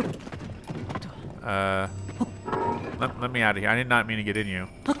 Let me out of here. I did not mean to get in you.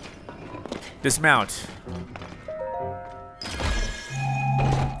 Dismount.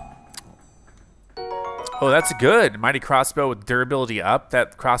 Oh, that's good. Mighty crossbow with durability up.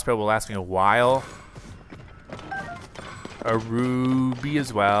 That crossbow will last me a while. A ruby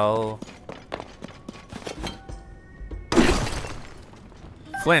as well.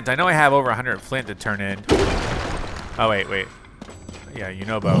 Flint. I know I have over 100 flint to turn in. Oh, wait. Yeah,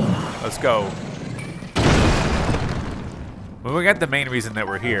 Yunobo. Let's go. Well, we got the main reason that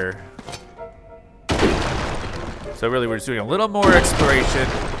we're here. So really, we're just doing a little more exploration.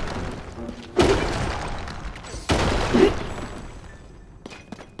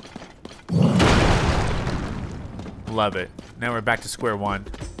 Love it. Now we're back to square one.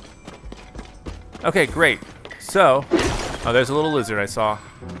 Okay, great. So, oh, there's a little lizard I saw.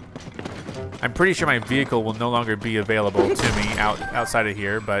 I'm pretty sure my vehicle will no longer be available to me outside of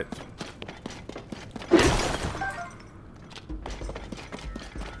here, but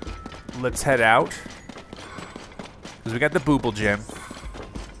let's head out. Because we got the booble gem.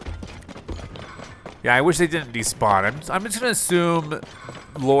 Yeah, I wish they didn't despawn. I'm just going to assume,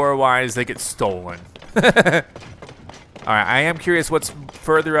 lore-wise, they get stolen. Alright, I am curious what's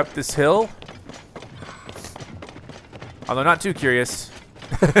further up this hill. Although not too curious.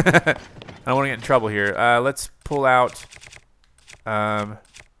 I don't want to get in trouble here. Let's pull out... I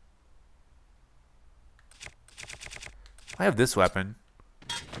have this weapon.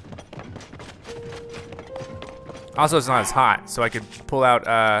 Also, it's not as hot, so I can pull out,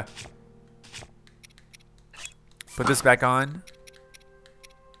 put this back on.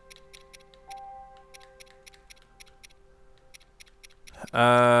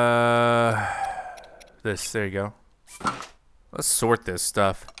 There you go. Let's sort this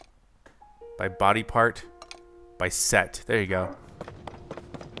stuff. By body part, by set. There you go.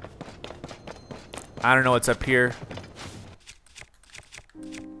 I don't know what's up here.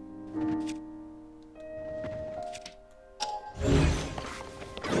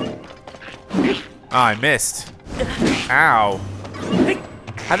 Oh, I missed. Ow.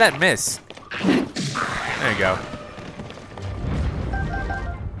 How'd that miss? There you go.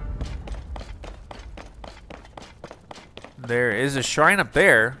 There is a shrine up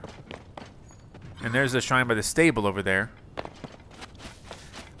there. And there's a shrine by the stable over there.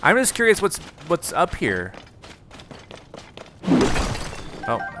 I'm just curious what's up here.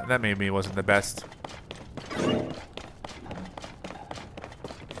 Oh, that maybe wasn't the best.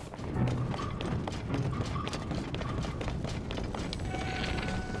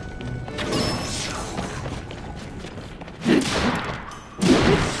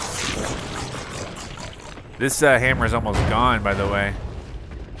 This hammer is almost gone, by the way.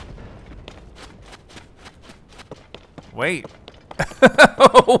 Wait.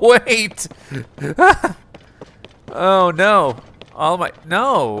 Wait. Oh no. All my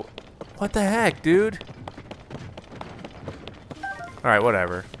no. What the heck, dude? All right,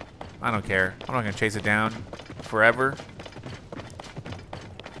 whatever. I don't care. I'm not gonna chase it down forever.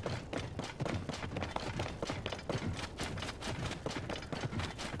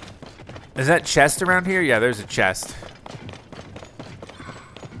 Is that chest around here? Yeah, there's a chest.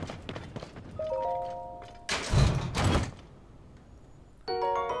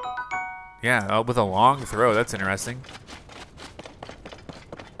 Yeah, with a long throw. That's interesting.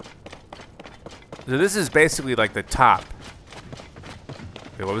 So this is basically like the top.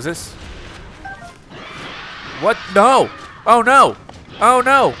 Wait, what was this? What? No! Oh no! Oh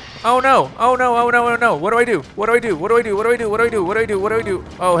no! Oh no! Oh no! Oh no! Oh no! What do I do? What do I do? What do I do? What do I do? What do I do? What do I do? What do I do?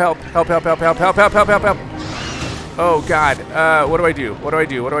 Oh help! Help! Help! Help! Help! Help! Help! Help! Help! Help! Oh god! What do I do? What do I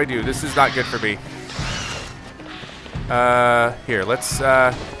do? What do I do? This is not good for me. Here, let's.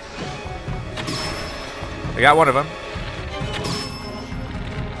 I got one of them.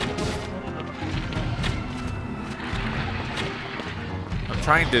 I'm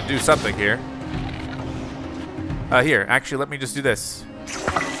trying to do something here. Here, actually, let me just do this.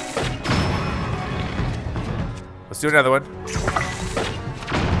 Let's do another one.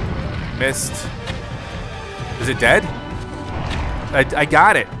 Missed. Is it dead? I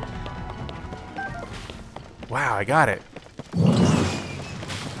got it. Wow, I got it.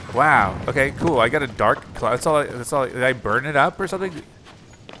 Wow. Okay, cool. I got a dark clump. That's all. Did I burn it up or something?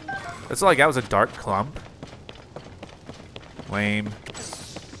 That's all I got was a dark clump. Lame.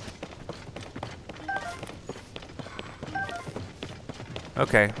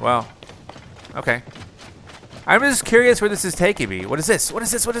 Okay, well. Okay. I'm just curious where this is taking me. What is this? What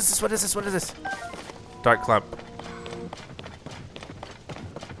is this? What is this? What is this? What is this? Dark clump.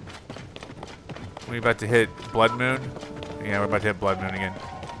 We about to hit Blood Moon? Yeah, we're about to hit Blood Moon again.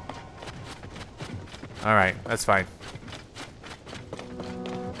 Alright, that's fine.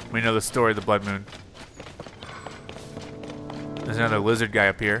 We know the story of the Blood Moon. There's another lizard guy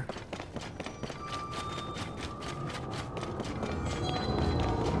up here.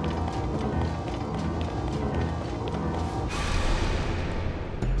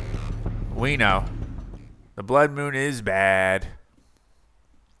 We know. The Blood Moon is bad.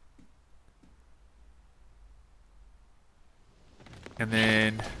 And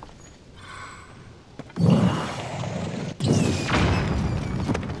then...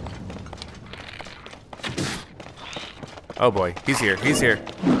 oh boy, he's here, he's here.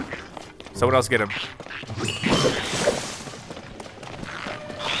 Someone else get him.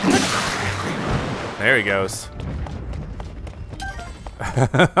 There he goes.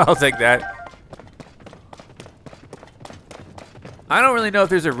 I'll take that. I don't really know if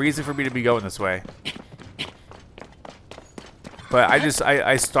there's a reason for me to be going this way. But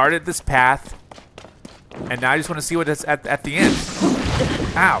I started this path, and now I just want to see what it's at the end.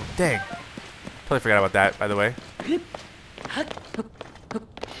 Ow, dang. Totally forgot about that, by the way.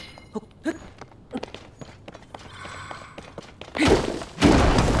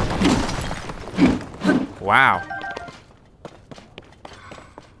 Wow.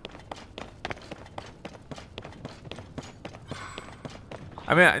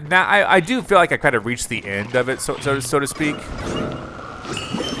 I mean, now I do feel like I kind of reached the end of it, so to speak.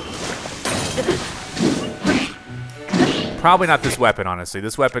 Probably not this weapon, honestly.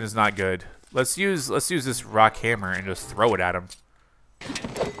 This weapon is not good. Let's use this rock hammer and just throw it at him.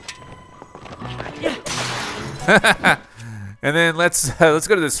 And then let's go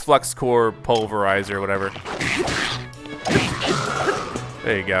to this flux core pulverizer or whatever.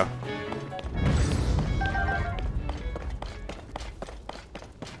 There you go.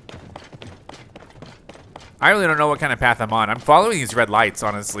 I really don't know what kind of path I'm on. I'm following these red lights,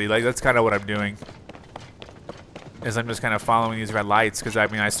 honestly. Like, that's kind of what I'm doing. Is I'm just kind of following these red lights, because, I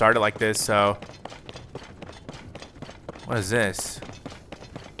mean, I started like this, so... what is this?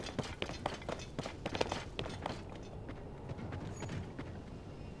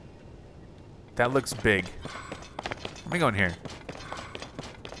 That looks big. Let me go in here.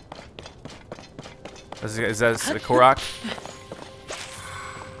 Is that the Korok?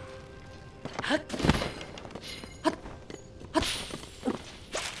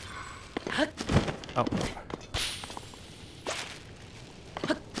 Oh.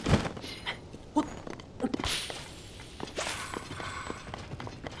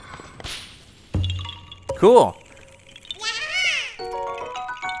 Cool.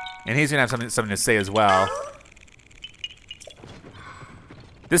 And he's gonna have something to say as well.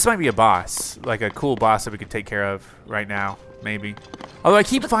 This might be a boss, like a cool boss that we could take care of right now, maybe. Although I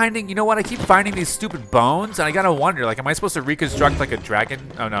keep finding, you know what? I keep finding these stupid bones, and I gotta wonder, like, am I supposed to reconstruct like a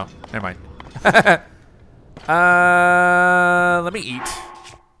dragon? Oh no, never mind. Let me eat,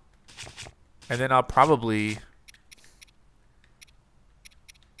 and then I'll probably.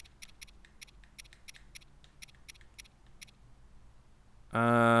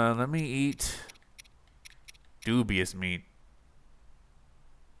 Let me eat dubious meat.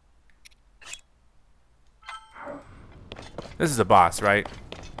 This is a boss, right?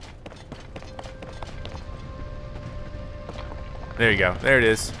 There you go. There it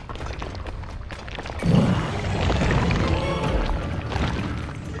is.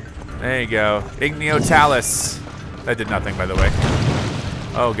 There you go. Igneo Talus. That did nothing, by the way.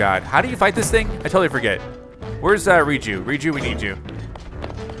 Oh, God. How do you fight this thing? I totally forget. Where's Riju? Riju, we need you.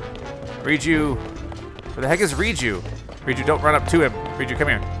 Riju. Where the heck is Riju? Riju, don't run up to him. Riju, come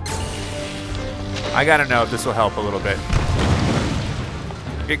here. I gotta know if this will help a little bit.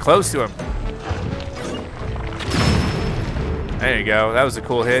 Get close to him. There you go. That was a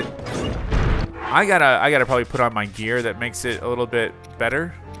cool hit. I gotta probably put on my gear that makes it a little bit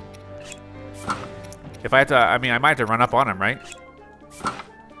better. If I have to, I mean, I might have to run up on him, right?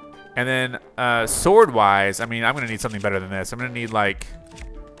 And then sword-wise, I mean, I'm gonna need something better than this. I'm gonna need like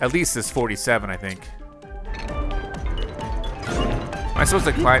at least this 47, I think. Am I supposed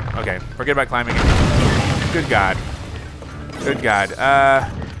to climb? Okay, forget about climbing. Good God. Good God.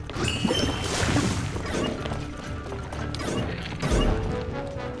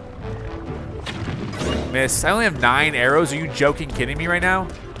 Miss. I only have 9 arrows. Are you joking, kidding me right now?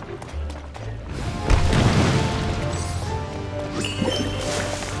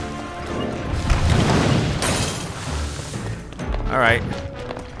 All right.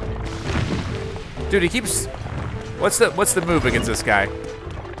 Dude, he keeps. What's the move against this guy?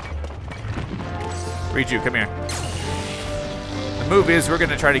 Riju, come here. The move is we're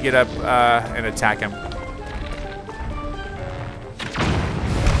gonna try to get up and attack him.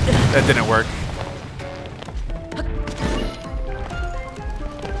 That didn't work.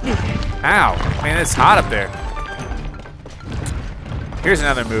 Ow, man, it's hot up there. Here's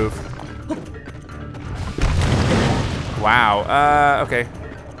another move. Wow, okay.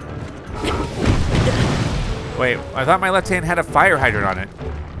 Wait, I thought my left hand had a fire hydrant on it.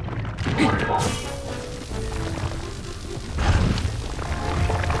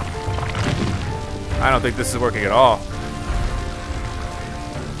 I don't think this is working at all.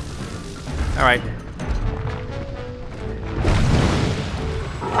 All right.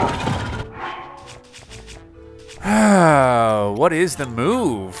 What is the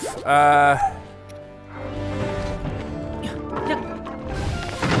move? I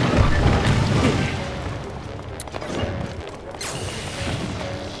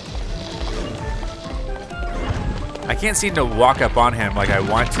can't seem to walk up on him like I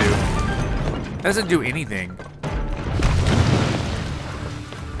want to. That doesn't do anything.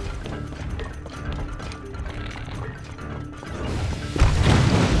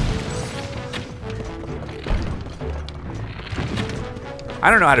 I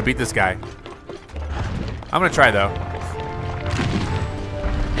don't know how to beat this guy. I'm gonna try though.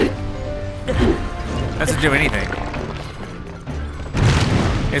 That doesn't do anything.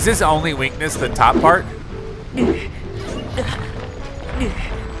 Is his only weakness the top part?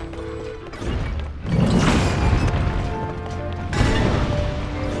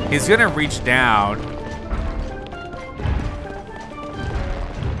 He's gonna reach down.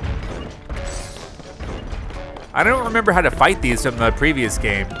 I don't remember how to fight these from the previous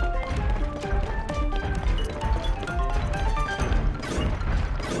game.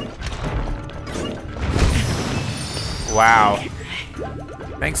 Wow.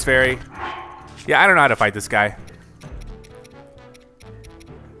 Thanks, Fairy. Yeah, I don't know how to fight this guy.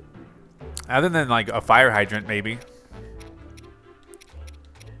 Other than like a fire hydrant, maybe.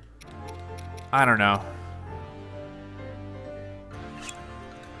 I don't know.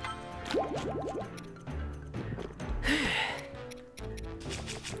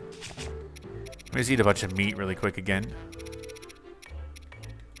 Let me just eat a bunch of meat really quick again.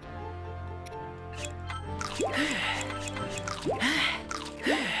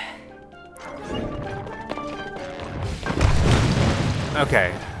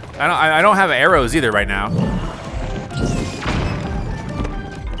 Okay. I don't have arrows either right now.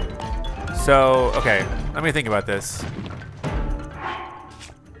 So, okay. Let me think about this.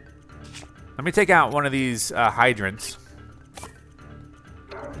 Let me take out one of these hydrants.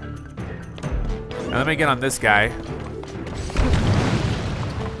 And let me get on this guy.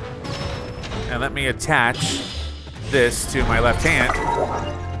 And let me attach this to my left hand.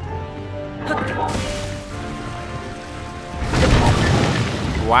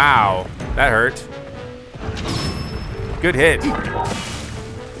 Wow, that hurt. Good hit.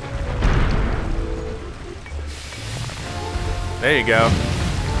 There you go.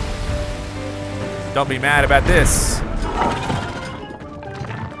 Don't be mad about this.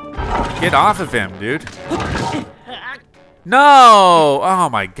 Get off of him, dude. No! Oh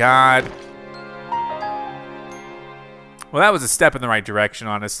my god. Well, that was a step in the right direction,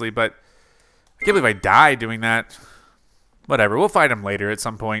 honestly, but I can't believe I died doing that. Whatever, we'll fight him later at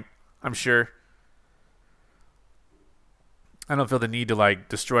some point, I'm sure. I don't feel the need to, like,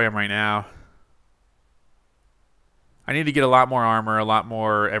 destroy him right now. I need to get a lot more armor, a lot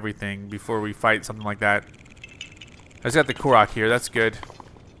more everything before we fight something like that. I just got the Korok here, that's good.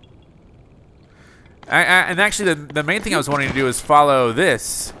 And actually, the main thing I was wanting to do is follow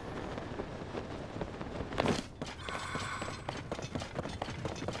this.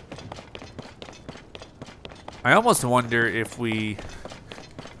 I almost wonder if we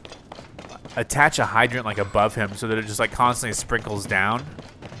attach a hydrant like above him so that it just like constantly sprinkles down.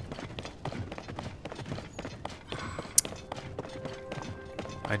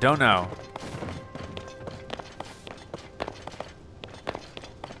 I don't know.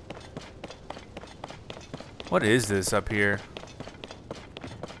 What is this up here?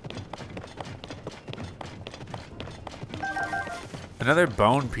 Another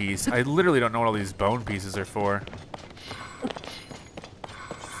bone piece. I literally don't know what all these bone pieces are for.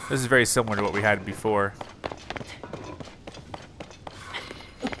 This is very similar to what we had before.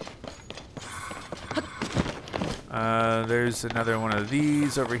 There's another one of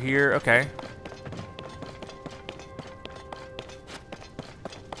these over here. Okay.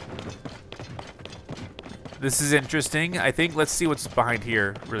 This is interesting. I think, let's see what's behind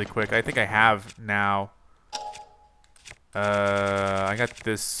here really quick. I think I have now. I got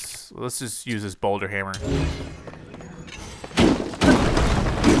this. Let's just use this boulder hammer.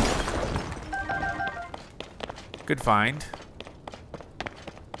 Good find.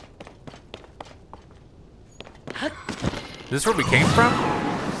 Is this where we came from?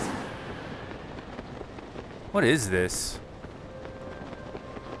 What is this?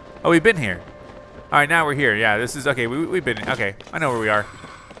 Oh, we've been here. All right, now we're here. Yeah, this is okay. We've been. Okay, I know where we are.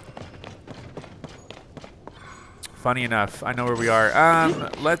 Funny enough, I know where we are.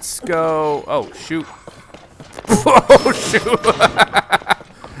 Let's go. Oh shoot. Oh shoot.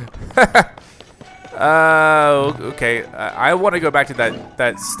 Okay. I want to go back to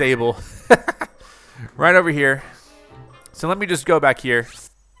that stable. Right over here. So let me just go back here.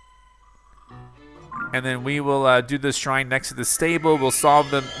 And then we will do the shrine next to the stable. We'll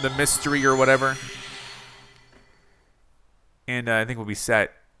solve the mystery or whatever. And I think we'll be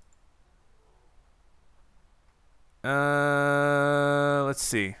set. Let's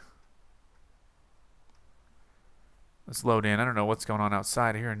see. Let's load in. I don't know what's going on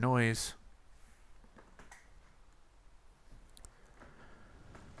outside. I hear a noise.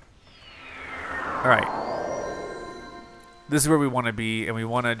 All right. This is where we want to be, and we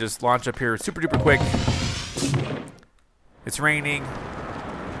want to just launch up here super duper quick. It's raining.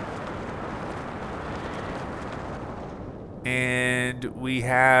 And we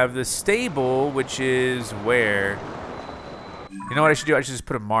have the stable, which is where? You know what I should do? I should just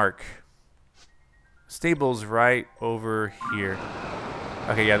put a mark. Stable's right over here.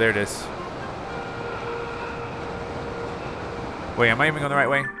 Okay, yeah, there it is. Wait, am I even going the right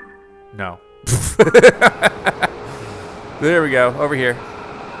way? No. There we go, over here.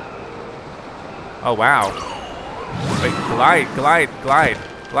 Oh, wow. Wait, glide,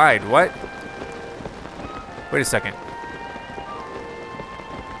 what? Wait a second.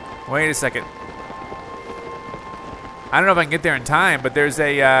 Wait a second. I don't know if I can get there in time, but there's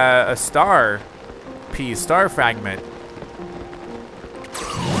a star piece, star fragment.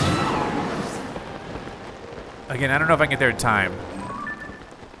 Again, I don't know if I can get there in time.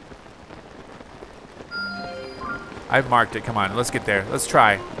 I've marked it. Come on, let's get there. Let's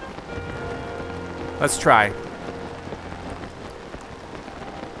try. Let's try.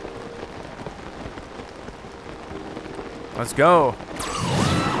 Let's go.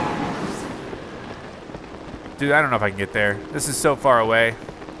 Dude, I don't know if I can get there. This is so far away.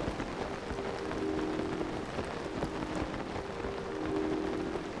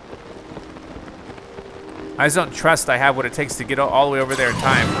 I just don't trust I have what it takes to get all the way over there in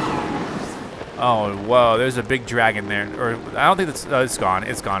time. Oh, whoa, there's a big dragon there. Or, I don't think that's, it's gone.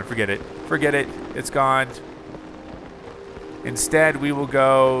 It's gone. Forget it. Forget it. It's gone. Instead, we will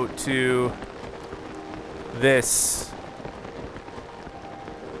go to this.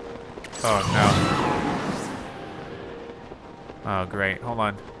 Oh, no. Oh, great. Hold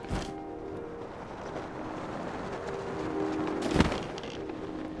on.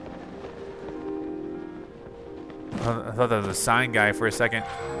 I thought that was a sign guy for a second.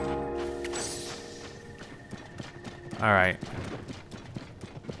 All right.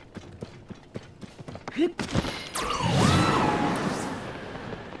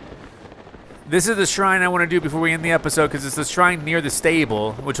 This is the shrine I want to do before we end the episode, because it's the shrine near the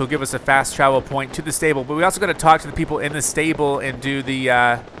stable, which will give us a fast travel point to the stable. But we also got to talk to the people in the stable and do the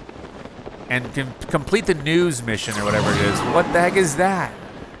and complete the news mission or whatever it is. What the heck is that?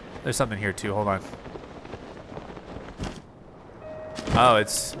 There's something here too. Hold on. Oh,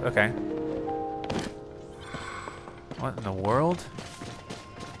 it's okay. What in the world?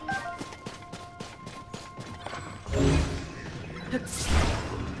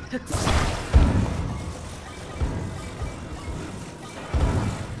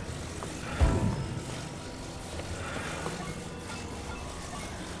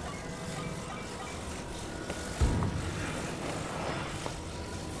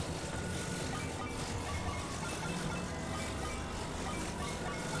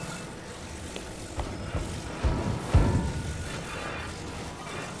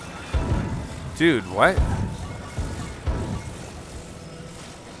 Dude, what?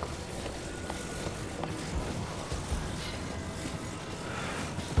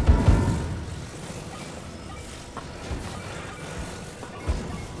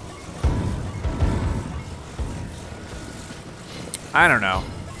 I don't know.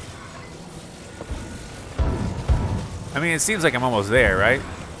 I mean, it seems like I'm almost there, right?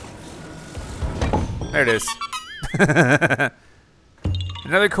 There it is.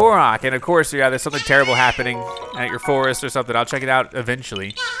 Another Korok, and of course, yeah, there's something terrible happening at your forest or something. I'll check it out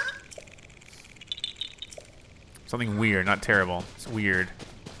eventually. Something weird, not terrible. It's weird.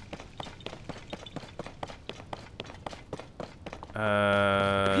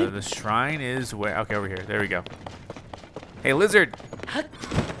 The shrine is where? Okay, over here. There we go. Hey, lizard.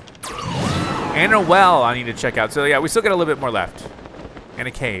 And a well I need to check out. So yeah, we still got a little bit more left. And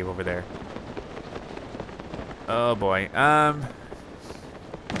a cave over there. Oh boy.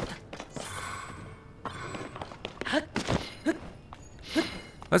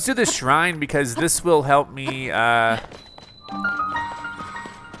 Let's do the shrine because this will help me,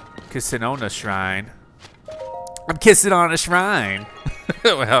 kissing on a shrine. I'm kissing on a shrine.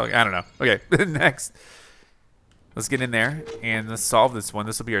 Well, I don't know. Okay, next. Let's get in there and let's solve this one.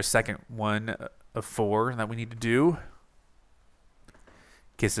 This will be our second one of 4 that we need to do.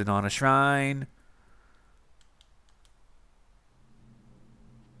 Kissing on a shrine.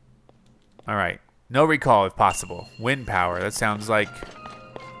 All right. No recall if possible. Wind power. That sounds like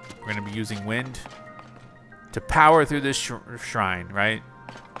we're going to be using wind to power through this shrine, right?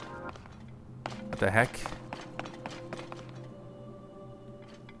 What the heck?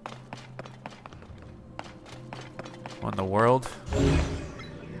 What in the world?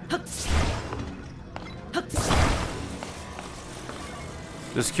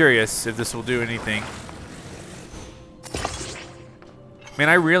 Just curious if this will do anything. Man,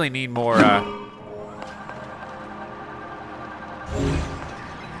 I really need more,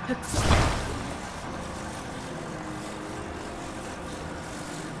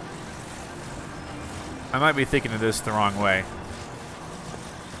 I might be thinking of this the wrong way.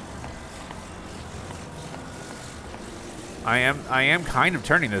 I am kind of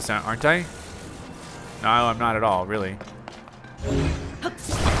turning this, aren't I? No, I'm not at all, really.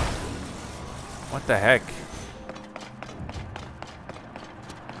 What the heck?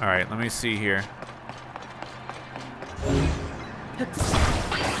 All right, let me see here.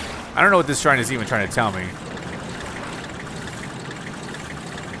 I don't know what this shrine is even trying to tell me.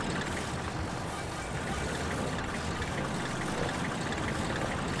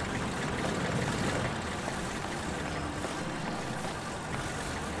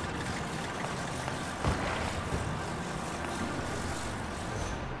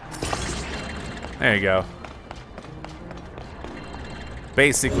 There you go.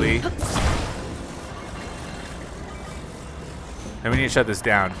 Basically. And we need to shut this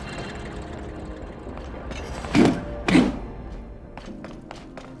down.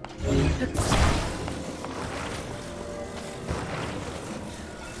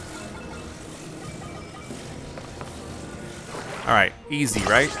 All right, easy,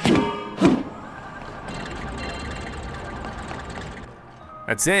 right?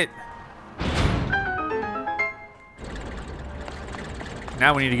 That's it.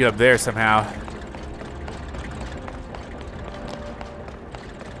 Now we need to get up there somehow.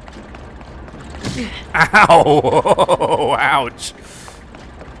 Ow! Ouch.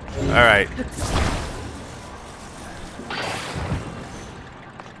 All right.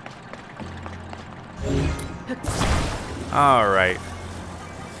 All right.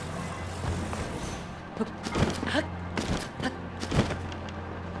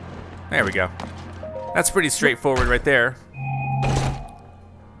 There we go. That's pretty straightforward right there.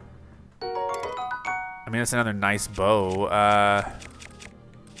 I mean, that's another nice bow. I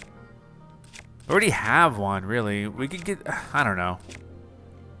already have one, really. We could get, I don't know.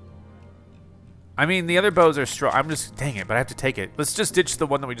 I mean, the other bows are strong. I'm just, dang it, but I have to take it. Let's just ditch the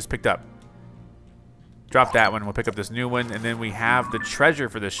one that we just picked up. Drop that one, we'll pick up this new one, and then we have the treasure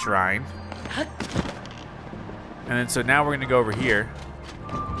for this shrine. And then, so now we're gonna go over here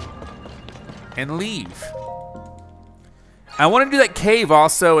and leave. I want to do that cave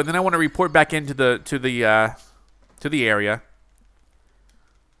also, and then I want to report back into the area.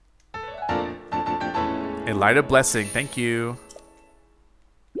 A light of blessing, thank you.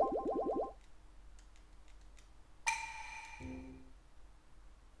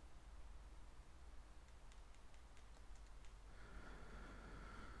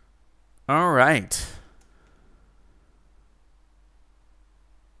 All right.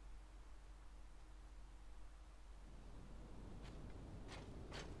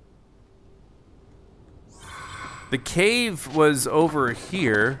 The cave was over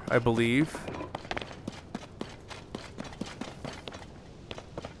here, I believe.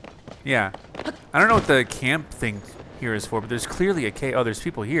 Yeah. I don't know what the camp thing here is for, but there's clearly a cave. Oh, there's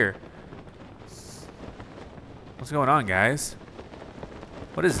people here. What's going on, guys?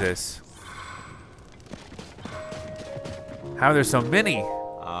 What is this? How are there so many?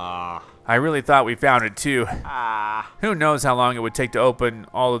 I really thought we found it too. Who knows how long it would take to open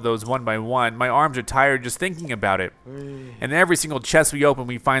all of those one by one. My arms are tired just thinking about it. And every single chest we open,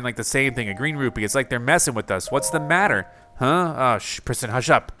 we find like the same thing, a green rupee. It's like they're messing with us. What's the matter? Huh? Oh, shh, Priston, hush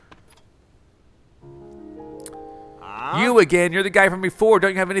up. You again, you're the guy from before.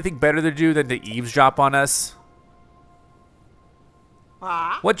 Don't you have anything better to do than to eavesdrop on us?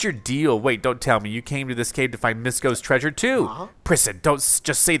 What's your deal? Wait, don't tell me. You came to this cave to find Misko's treasure too. Priston, don't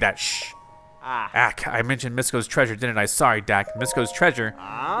just say that. Shh. Ack, I mentioned Misko's treasure, didn't I? Sorry, Dak. Misko's treasure.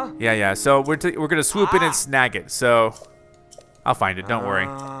 Yeah. So we're gonna swoop in and snag it. So I'll find it. Don't worry.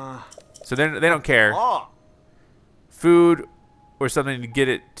 So they don't care. Food or something to get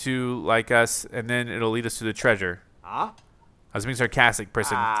it to like us, and then it'll lead us to the treasure. I was being sarcastic,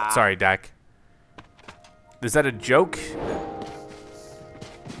 Priston. Sorry, Dak. Is that a joke?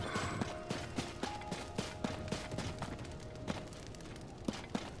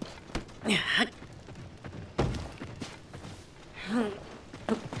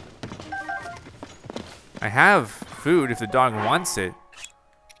 I have food if the dog wants it.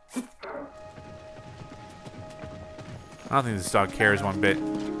 I don't think this dog cares one bit.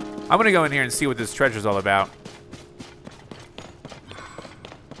 I'm gonna go in here and see what this treasure's all about.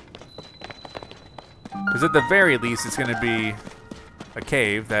 Because at the very least, it's gonna be a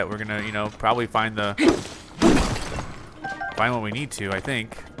cave that we're gonna, you know, probably find what we need to, I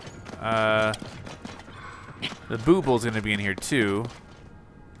think. The booble's gonna be in here too.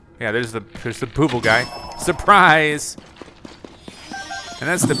 Yeah, there's the booble guy. Surprise! And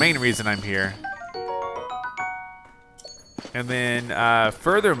that's the main reason I'm here. And then,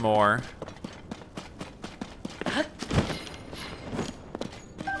 furthermore,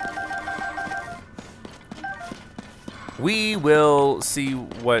 we will see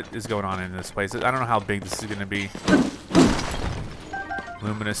what is going on in this place. I don't know how big this is gonna be.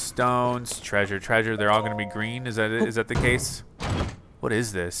 Luminous stones, treasure. They're all gonna be green. Is that it? Is that the case? What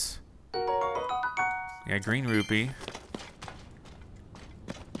is this? Yeah, green rupee.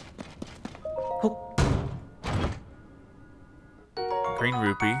 Green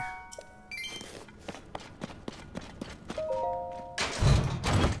rupee.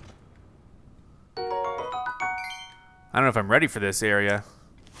 I don't know if I'm ready for this area,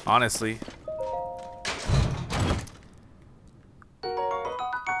 honestly.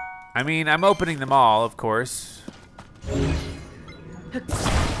 I mean, I'm opening them all, of course.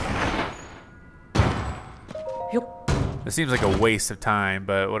 It seems like a waste of time,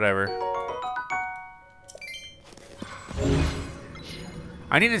 but whatever.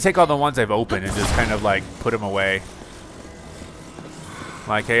 I need to take all the ones I've opened and just kind of like put them away.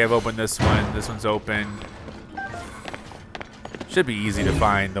 Like, hey, I've opened this one. This one's open. Should be easy to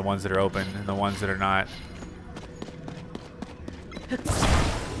find the ones that are open and the ones that are not.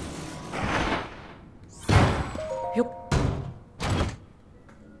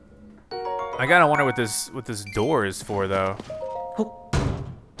 I gotta wonder what this door is for, though.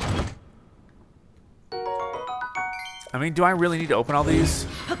 I mean, do I really need to open all these?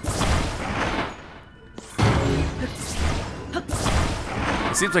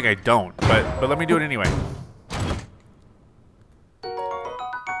 It seems like I don't, but let me do it anyway.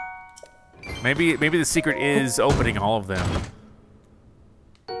 Maybe the secret is opening all of them.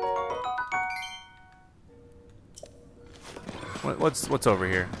 What's over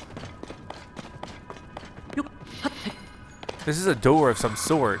here? This is a door of some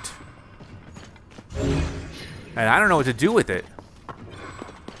sort. And I don't know what to do with it.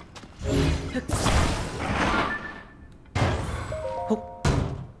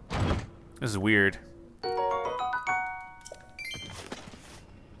 This is weird.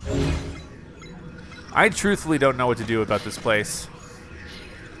 I truthfully don't know what to do about this place.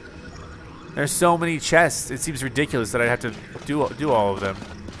 There's so many chests. It seems ridiculous that I'd have to do all of them.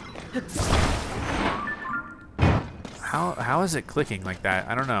 How is it clicking like that?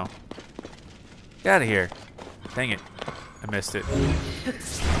 I don't know. Get out of here. Dang it. I missed it.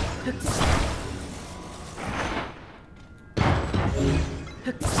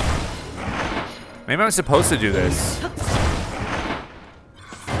 Maybe I'm supposed to do this.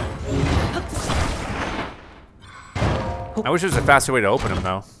 I wish there was a faster way to open them,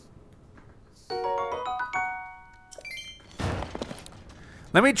 though.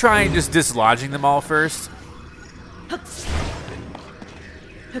 Let me try just dislodging them all first.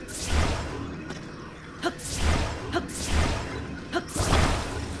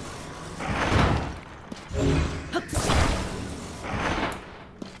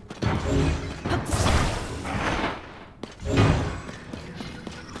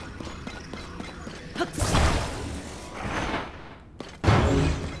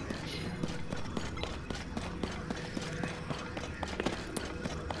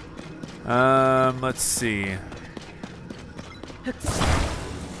 Let's see.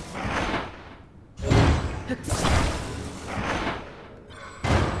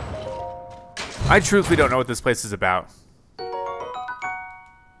 I truthfully don't know what this place is about.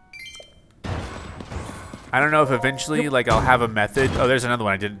 I don't know if eventually, like, I'll have a method. Oh, there's another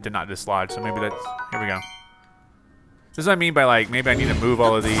one I did not dislodge, so maybe that's... Here we go. This is what I mean by, like, maybe I need to move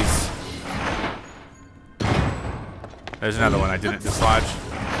all of these. There's another one I didn't dislodge.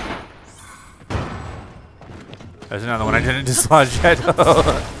 There's another one I didn't dislodge yet.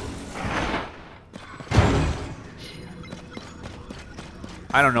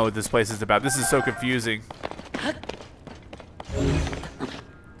 I don't know what this place is about. This is so confusing.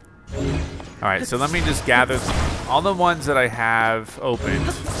 Alright, so let me just gather all the ones that I have opened.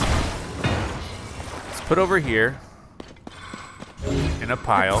 Let's put over here in a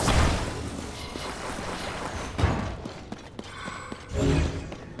pile.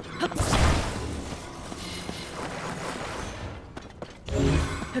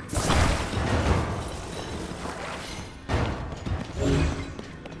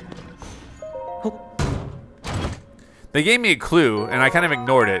 They gave me a clue, and I kind of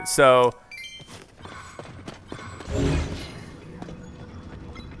ignored it, so...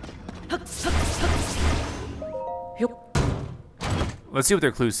 Let's see what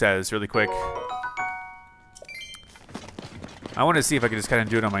their clue says really quick. I want to see if I can just kind of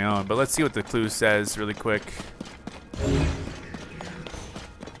do it on my own, but let's see what the clue says really quick.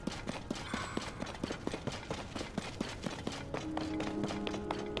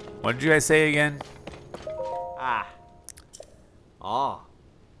 What did you guys say again?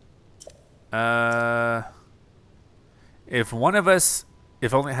 If one of us,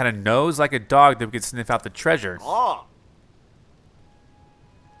 if only had a nose like a dog, then we could sniff out the treasure.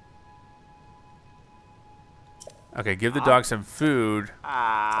 Okay, give the dog some food.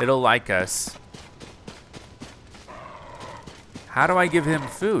 It'll like us. How do I give him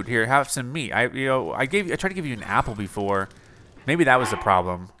food? Here, have some meat. I tried to give you an apple before. Maybe that was the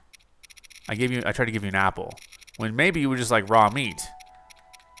problem. I tried to give you an apple when maybe you were just like raw meat.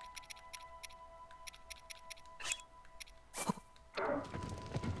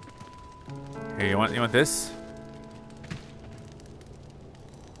 Here, you want this?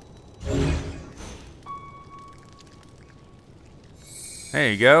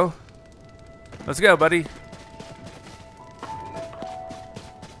 There you go. Let's go, buddy.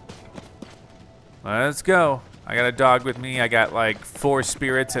 Let's go. I got a dog with me. I got like 4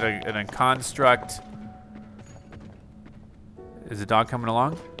 spirits and a construct. Is the dog coming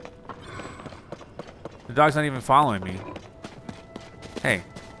along? The dog's not even following me. Hey.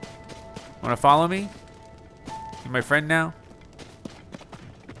 Wanna follow me? You my friend now?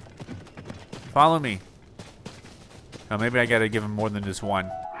 Follow me. Oh, maybe I gotta give him more than just one.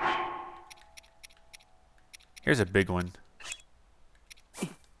 Here's a big one.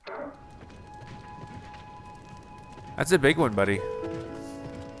 That's a big one, buddy.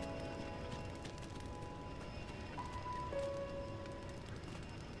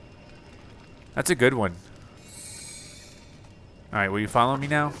 That's a good one. All right, will you follow me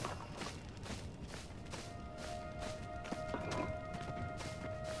now?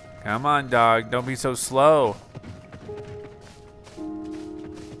 Come on, dog. Don't be so slow.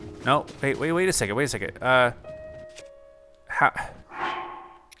 No, wait a second. Wait a second. How?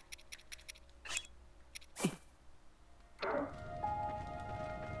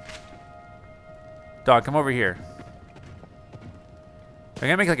 Dog, come over here. Am I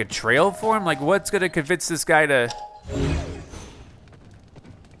gonna make like a trail for him? Like, what's gonna convince this guy to?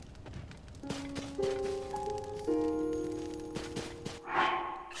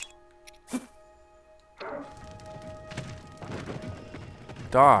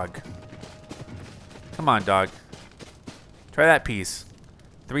 Dog. Come on, dog. Try that piece.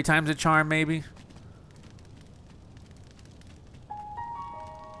 3 times a charm, maybe?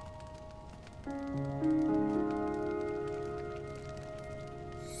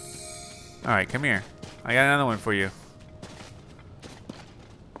 Alright, come here. I got another one for you.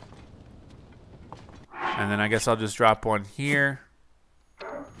 And then I guess I'll just drop one here.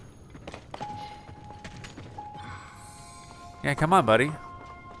 Yeah, come on, buddy.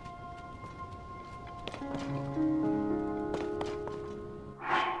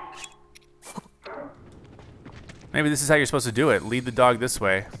 Maybe this is how you're supposed to do it. Lead the dog this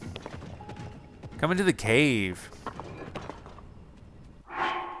way. Come into the cave.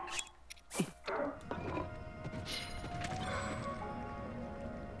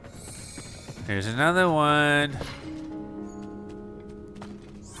 Here's another one.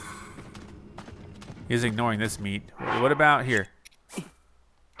 He's ignoring this meat. What about here?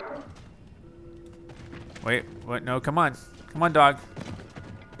 Wait, what? No, come on. Come on, dog.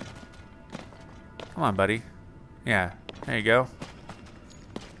 Come on, buddy. Yeah, there you go.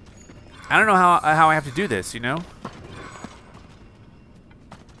 I don't know how I have to do this, you know?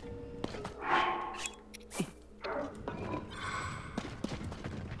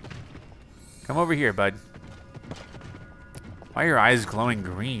 Come over here, bud. Why are your eyes glowing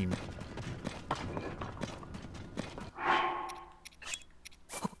green?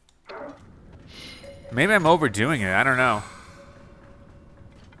 Maybe I'm overdoing it. I don't know.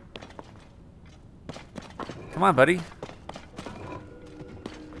 Come on, buddy.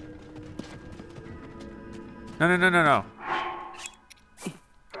 No.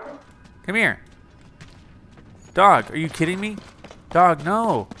 Come here. Dog, are you kidding me? Dog,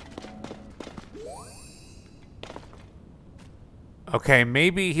 no. Okay,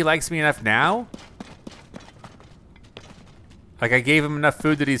 maybe he likes me enough now? Like, I gave him enough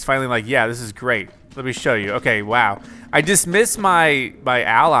food that he's finally like, yeah, this is great. Let me show you. Okay, wow. I dismissed my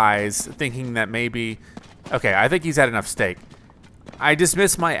allies thinking that maybe... Okay, I think he's had enough steak. I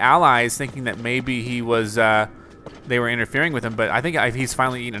dismissed my allies thinking that maybe he was... they were interfering with him, but I think he's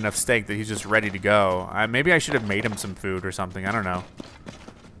finally eaten enough steak that he's just ready to go. Maybe I should have made him some food or something. I don't know.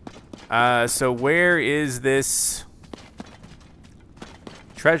 So where is this...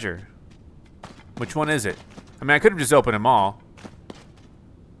 treasure? Which one is it? I mean, I could have just opened them all.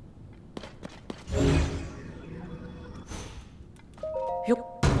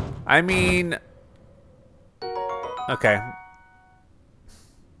 I mean... Okay.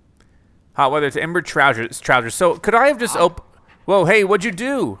 Hot weather to ember trousers. So, could I have just Whoa, hey, what'd you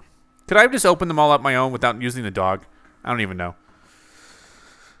do? Could I have just opened them all up my own without using the dog? I don't even know.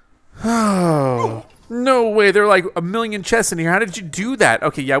 Oh... No way, there are like a million chests in here. How did you do that?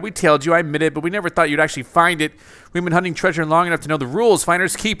 Okay, yeah, we tailed you, I admit it, but we never thought you'd actually find it. We've been hunting treasure long enough to know the rules.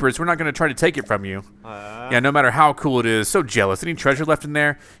 Finders keepers. We're not going to try to take it from you. Yeah, no matter how cool it is. So jealous. Any treasure left in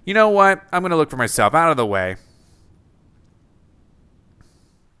there? You know what? I'm going to look for myself. Out of the way.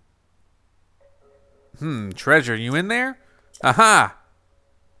 Treasure. You in there? Aha!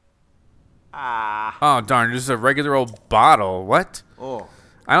 Oh, darn. This is a regular old bottle. What? Oh.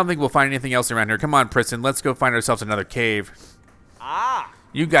 I don't think we'll find anything else around here. Come on, Prison. Let's go find ourselves another cave.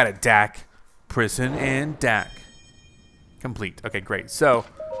 You got it, Dak. Prison and Dak. Complete. Okay, great. So,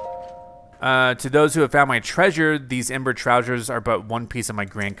 to those who have found my treasure, these ember trousers are but one piece of my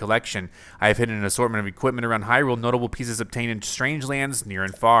grand collection. I have hidden an assortment of equipment around Hyrule, notable pieces obtained in strange lands near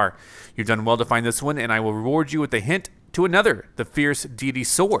and far. You've done well to find this one, and I will reward you with a hint to another, the fierce deity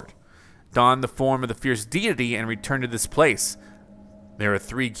sword. Don the form of the fierce deity and return to this place. There are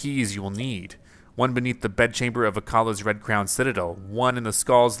 3 keys you will need. One beneath the bedchamber of Akala's red-crowned citadel. One in the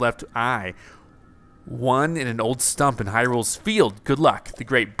skull's left eye. One in an old stump in Hyrule's field. Good luck, the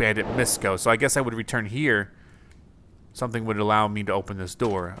great bandit Misko. So I guess I would return here something would allow me to open this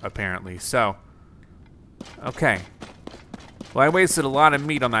door, apparently. So, okay. Well, I wasted a lot of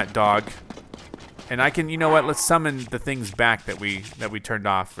meat on that dog. And I can, you know what, let's summon the things back that we turned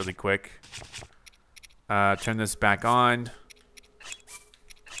off really quick. Turn this back on.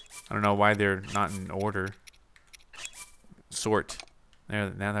 I don't know why they're not in order. Sort.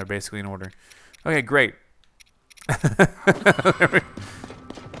 Now they're basically in order. Okay, great.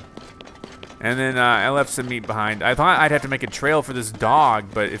 And then I left some meat behind. I thought I'd have to make a trail for this dog,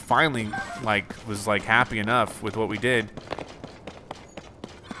 but it finally was happy enough with what we did.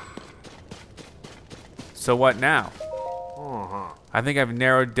 So what now? I think I've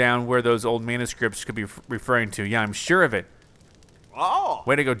narrowed down where those old manuscripts could be referring to. Yeah, I'm sure of it. Oh.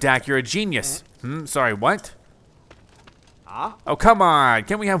 Way to go, Dak. You're a genius. Sorry, what? Oh, come on.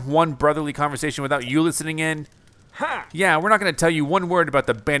 Can't we have one brotherly conversation without you listening in? Yeah, we're not going to tell you one word about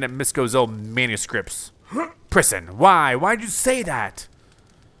the bandit Misko's old manuscripts. Prison, why? Why'd you say that?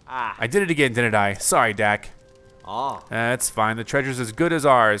 I did it again, didn't I? Sorry, Dak. That's fine. The treasure's as good as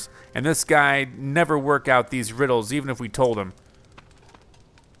ours. And this guy never work out these riddles, even if we told him.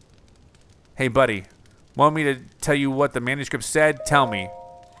 Hey, buddy. Want me to tell you what the manuscript said? Tell me.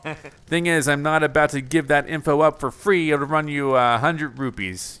 Thing is, I'm not about to give that info up for free. It'll run you 100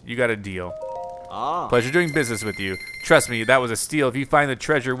 rupees. You got a deal. Pleasure doing business with you. Trust me, that was a steal. If you find the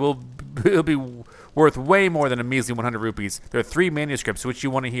treasure, it'll be worth way more than a measly 100 rupees. There are 3 manuscripts. Which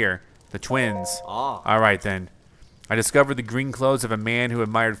you want to hear? The twins. All right, then. I discovered the green clothes of a man who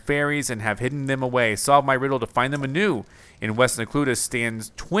admired fairies and have hidden them away. Solve my riddle to find them anew. In West Necluda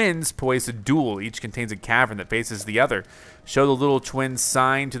stands twins poised to duel. Each contains a cavern that faces the other. Show the little twin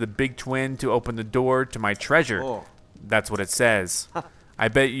sign to the big twin to open the door to my treasure. That's what it says. I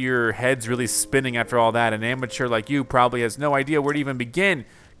bet your head's really spinning after all that. An amateur like you probably has no idea where to even begin.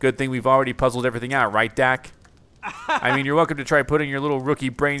 Good thing we've already puzzled everything out, right, Dak? I mean, you're welcome to try putting your little rookie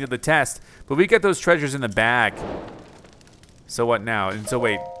brain to the test, but we got those treasures in the bag. So what now? And so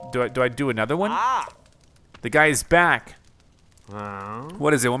wait, do I do another one? The guy's back.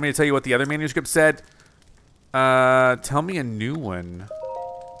 What is it? Want me to tell you what the other manuscript said? Tell me a new one.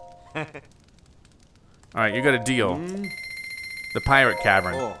 All right, you got a deal. The Pirate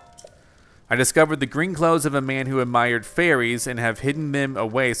Cavern. I discovered the green clothes of a man who admired fairies and have hidden them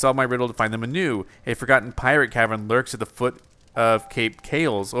away. Solve my riddle to find them anew. A forgotten pirate cavern lurks at the foot of Cape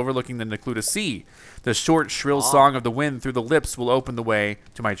Kales, overlooking the Necluda Sea. The short, shrill song of the wind through the lips will open the way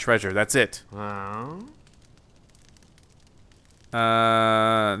to my treasure. That's it. No,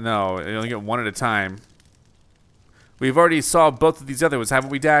 you only get one at a time. We've already solved both of these other ones,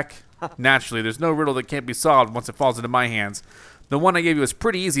 haven't we, Dak? Naturally, there's no riddle that can't be solved once it falls into my hands. The one I gave you was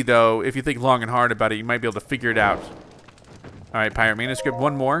pretty easy, though. If you think long and hard about it, you might be able to figure it out. All right, Pirate Manuscript,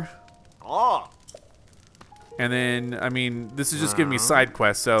 one more. And then, I mean, this is just giving me side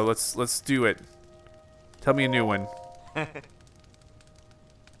quests, so let's do it. Tell me a new one.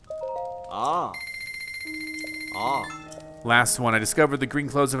 Last one. I discovered the green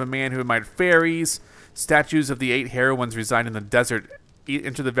clothes of a man who admired fairies. Statues of the 8 heroines reside in the desert.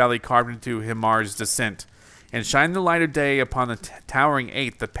 Enter the valley carved into Himar's descent. And shine the light of day upon the towering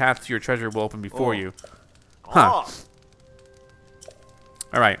 8. The path to your treasure will open before you. Huh.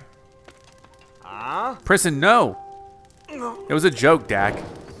 All right. Prison, no. It was a joke, Dak.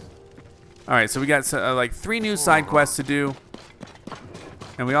 All right, so we got like 3 new side quests to do.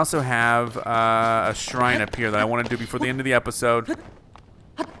 And we also have a shrine up here that I want to do before the end of the episode.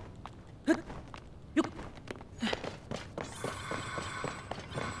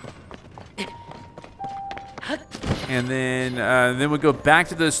 And then we go back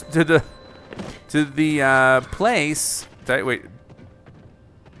to the place. Wait,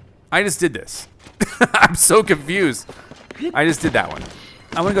 I just did this. I'm so confused. I just did that one.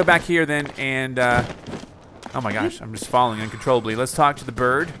 I'm gonna go back here then, and oh my gosh, I'm just falling uncontrollably. Let's talk to the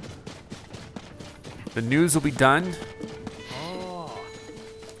bird. The news will be done.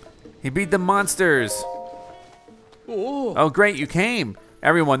 He beat the monsters. Oh, great, you came.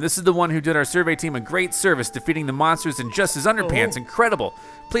 Everyone, this is the one who did our survey team a great service defeating the monsters in just his underpants. Incredible.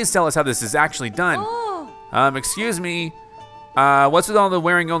 Please tell us how this is actually done. Excuse me. What's with all the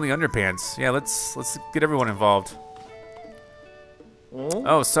wearing only underpants? Yeah, let's get everyone involved.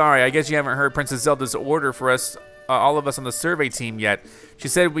 Oh, sorry. I guess you haven't heard Princess Zelda's order for us, all of us on the survey team yet. She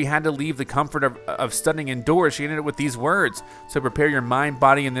said we had to leave the comfort of studying indoors. She ended it with these words. So prepare your mind,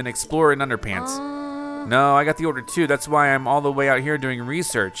 body, and then explore in underpants. No, I got the order too. That's why I'm all the way out here doing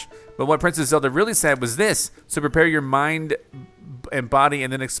research. But what Princess Zelda really said was this. So prepare your mind and body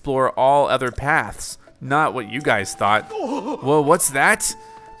and then explore all other paths. Not what you guys thought. Whoa, what's that?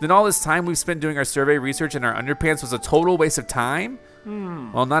 Then all this time we've spent doing our survey research in our underpants was a total waste of time?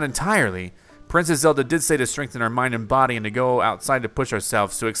 Well, not entirely. Princess Zelda did say to strengthen our mind and body and to go outside to push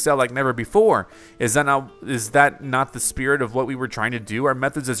ourselves, to excel like never before. Is that not the spirit of what we were trying to do? Our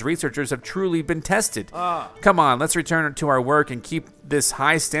methods as researchers have truly been tested. Come on, let's return to our work and keep this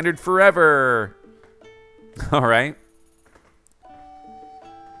high standard forever. All right.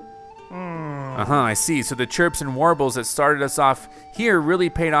 I see. So the chirps and warbles that started us off here really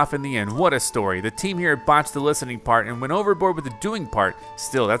paid off in the end. What a story. The team here botched the listening part and went overboard with the doing part.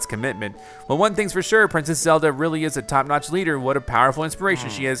 Still, that's commitment. Well, one thing's for sure, Princess Zelda really is a top-notch leader. What a powerful inspiration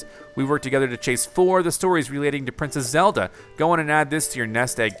she is. We worked together to chase 4 of the stories relating to Princess Zelda. Go on and add this to your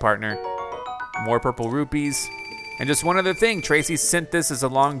nest egg, partner. More purple rupees. And just one other thing, Tracy sent this as a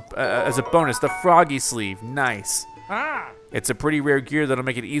bonus, the froggy sleeve. Nice. It's a pretty rare gear that'll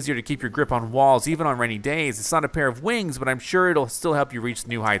make it easier to keep your grip on walls, even on rainy days. It's not a pair of wings, but I'm sure it'll still help you reach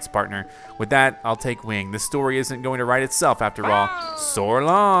new heights, partner. With that, I'll take wing. This story isn't going to write itself after all. Soar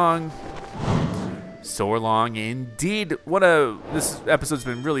long. Soar long indeed. This episode's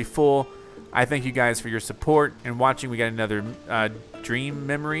been really full. I thank you guys for your support and watching. We got another dream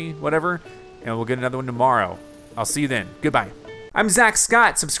memory, whatever, and we'll get another one tomorrow. I'll see you then. Goodbye. I'm Zack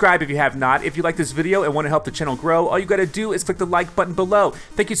Scott. Subscribe if you have not. If you like this video and want to help the channel grow, all you gotta do is click the like button below.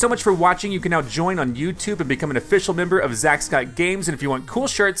 Thank you so much for watching. You can now join on YouTube and become an official member of ZackScottGames. And if you want cool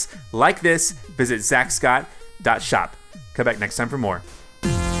shirts like this, visit ZackScott.shop. Come back next time for more.